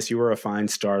listening to this, you were a fine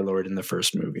Star-Lord in the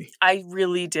first movie. I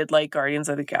really did like Guardians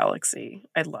of the Galaxy.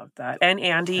 I loved that. And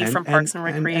Andy from Parks and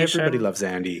Recreation. And everybody loves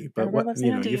Andy. But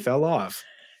you fell off.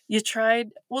 You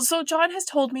tried. Well, so John has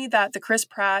told me that the Chris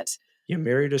Pratt... You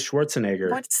married a Schwarzenegger.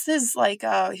 What's his,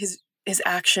 his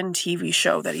action TV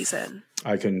show that he's in?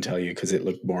 I couldn't tell you because it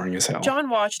looked boring as hell. John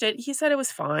watched it. He said it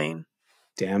was fine.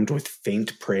 Damned with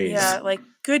faint praise. Yeah,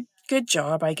 good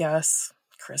job, I guess.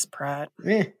 Chris Pratt.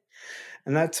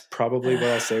 And that's probably what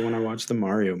I'll say when I watch the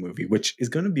Mario movie, which is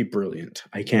going to be brilliant.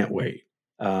 I can't wait.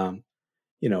 But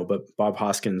Bob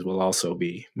Hoskins will also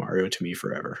be Mario to me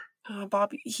forever.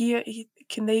 Bob, he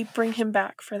can they bring him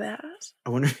back for that?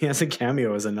 I wonder if he has a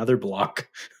cameo as another block.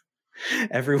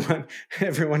 Everyone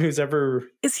who's ever...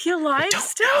 Is he alive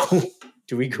still?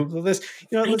 Do we Google this?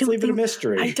 Let's leave it a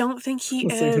mystery. I don't think he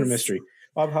is. Let's leave it a mystery.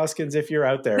 Bob Hoskins, if you're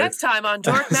out there. Next time on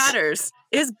Dork Matters,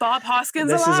 is Bob Hoskins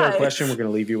this alive? This is our question we're going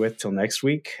to leave you with till next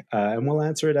week. And we'll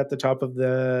answer it at the top of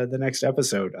the next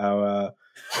episode. We're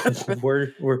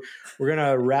going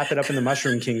to wrap it up in the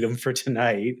Mushroom Kingdom for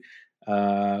tonight.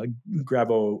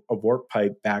 Grab a warp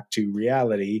pipe back to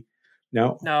reality.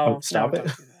 No, stop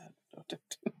it. Don't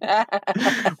do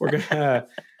that. We're going to...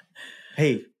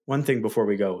 Hey, one thing before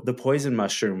we go. The poison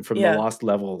mushroom from the Lost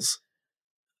Levels.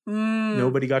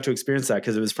 Nobody got to experience that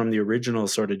because it was from the original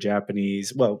sort of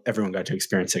Japanese. Well, everyone got to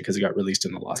experience it because it got released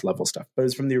in the Lost Level stuff. But it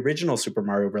was from the original Super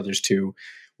Mario Brothers 2,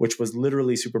 which was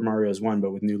literally Super Mario's 1,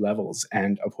 but with new levels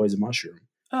and a poison mushroom.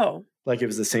 Oh, like it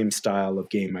was the same style of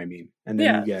game. I mean, and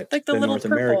then you get like the little North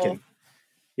purple. American.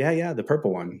 Yeah, the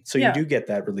purple one. So Yeah. you do get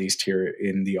that released here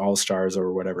in the All-Stars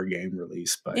or whatever game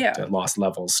release, but Lost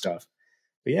Levels stuff.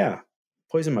 But yeah,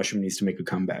 poison mushroom needs to make a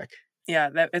comeback. Yeah,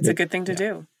 it's a good thing to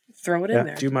do. Throw it in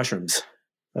there. Do mushrooms.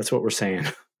 That's what we're saying.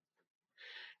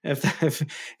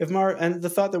 If Mara, and the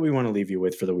thought that we want to leave you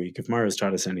with for the week, if Mara's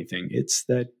taught us anything, it's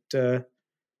that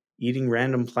eating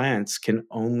random plants can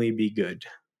only be good.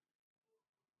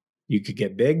 You could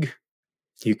get big,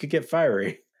 you could get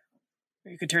fiery.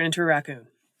 Or you could turn into a raccoon.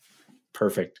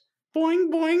 Perfect. Boing,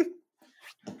 boing.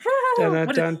 Dun, dun,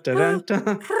 dun, dun,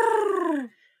 dun.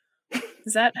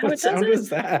 Is that how What it does sound it? was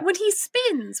that? When he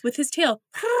spins with his tail.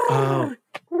 Oh.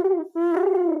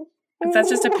 That's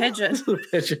just a pigeon. It's a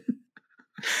pigeon.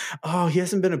 Oh, he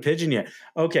hasn't been a pigeon yet.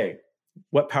 Okay.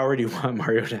 What power do you want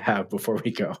Mario to have before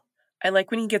we go? I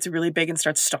like when he gets really big and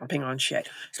starts stomping on shit.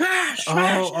 Smash!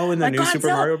 Smash! Oh, in the Like new Super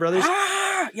Godzilla. Mario Brothers?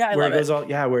 Yeah, I where love he goes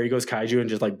it. where he goes kaiju and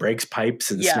just like breaks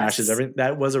pipes and Yes. smashes everything.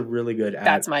 That was a really good ad.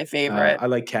 That's my favorite. I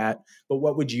like Cat, but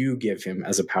what would you give him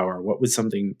as a power? What was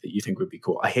something that you think would be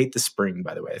cool? I hate the spring,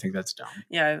 by the way. I think that's dumb.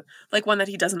 Yeah, like one that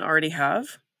he doesn't already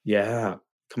have. Yeah.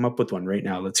 Come up with one right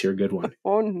now. Let's hear a good one.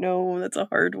 Oh no, that's a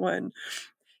hard one.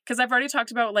 Because I've already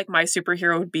talked about like my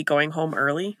superhero would be going home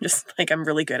early. Just like I'm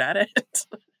really good at it.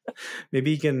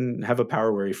 Maybe he can have a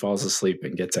power where he falls asleep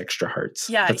and gets extra hearts.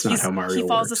 Yeah, That's not how Mario he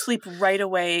falls works. asleep right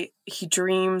away. He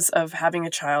dreams of having a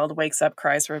child, wakes up,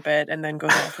 cries for a bit, and then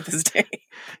goes off with his day.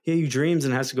 Yeah, he dreams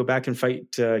and has to go back and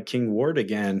fight King Ward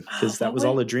again because that was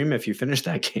all a dream if you finish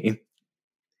that game.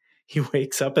 He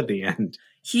wakes up at the end.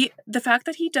 The fact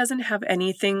that he doesn't have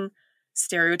anything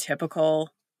stereotypical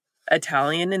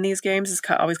Italian in these games is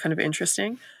always kind of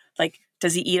interesting. Like,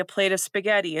 does he eat a plate of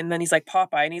spaghetti and then he's like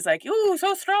Popeye and he's like, ooh,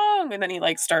 so strong, and then he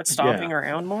like starts stomping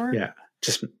around more? Yeah,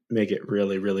 just make it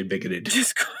really, really bigoted.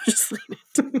 Just lean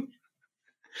it.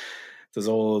 Those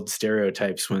old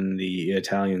stereotypes when the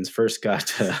Italians first got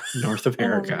to North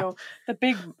America.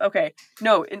 Oh,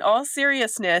 no. In all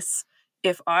seriousness,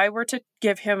 if I were to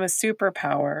give him a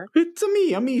superpower, It's a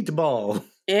meatball.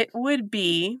 it would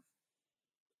be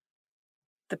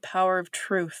the power of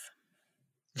truth.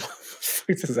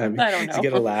 What does that mean? I don't know. To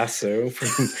get a lasso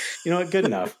from, you know what? Good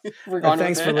enough. We're gone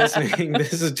Thanks with for it. listening.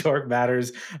 This is Dork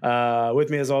Matters. With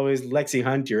me, as always, Lexi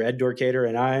Hunt, your Ed Dorkator,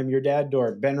 and I'm your dad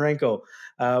dork, Ben Renkel.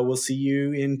 We'll see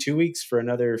you in 2 weeks for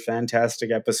another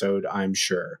fantastic episode, I'm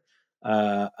sure.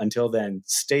 Until then,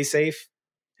 stay safe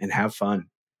and have fun.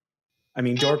 I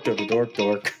mean, dork.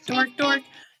 Dork.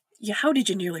 Yeah, how did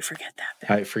you nearly forget that,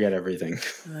 Ben? I forget everything.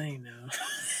 I know.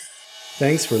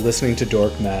 Thanks for listening to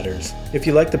Dork Matters. If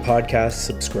you like the podcast,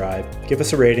 subscribe, give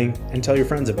us a rating, and tell your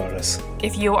friends about us.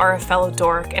 If you are a fellow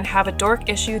dork and have a dork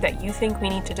issue that you think we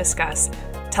need to discuss,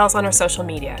 tell us on our social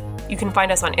media. You can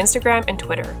find us on Instagram and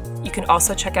Twitter. You can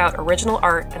also check out original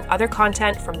art and other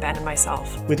content from Ben and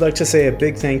myself. We'd like to say a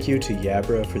big thank you to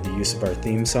Yabra for the use of our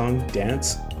theme song,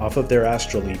 Dance, off of their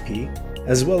Astral EP,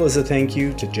 as well as a thank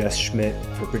you to Jess Schmidt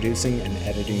for producing and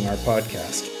editing our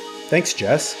podcast. Thanks,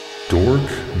 Jess. Dork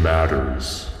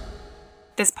Matters.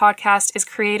 This podcast is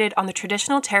created on the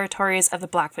traditional territories of the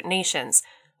Blackfoot Nations,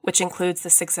 which includes the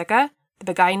Siksika,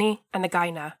 the Bagaini, and the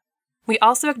Kainai. We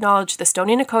also acknowledge the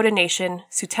Stoney Nakoda Nation,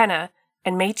 Tsutena,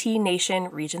 and Métis Nation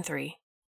Region 3.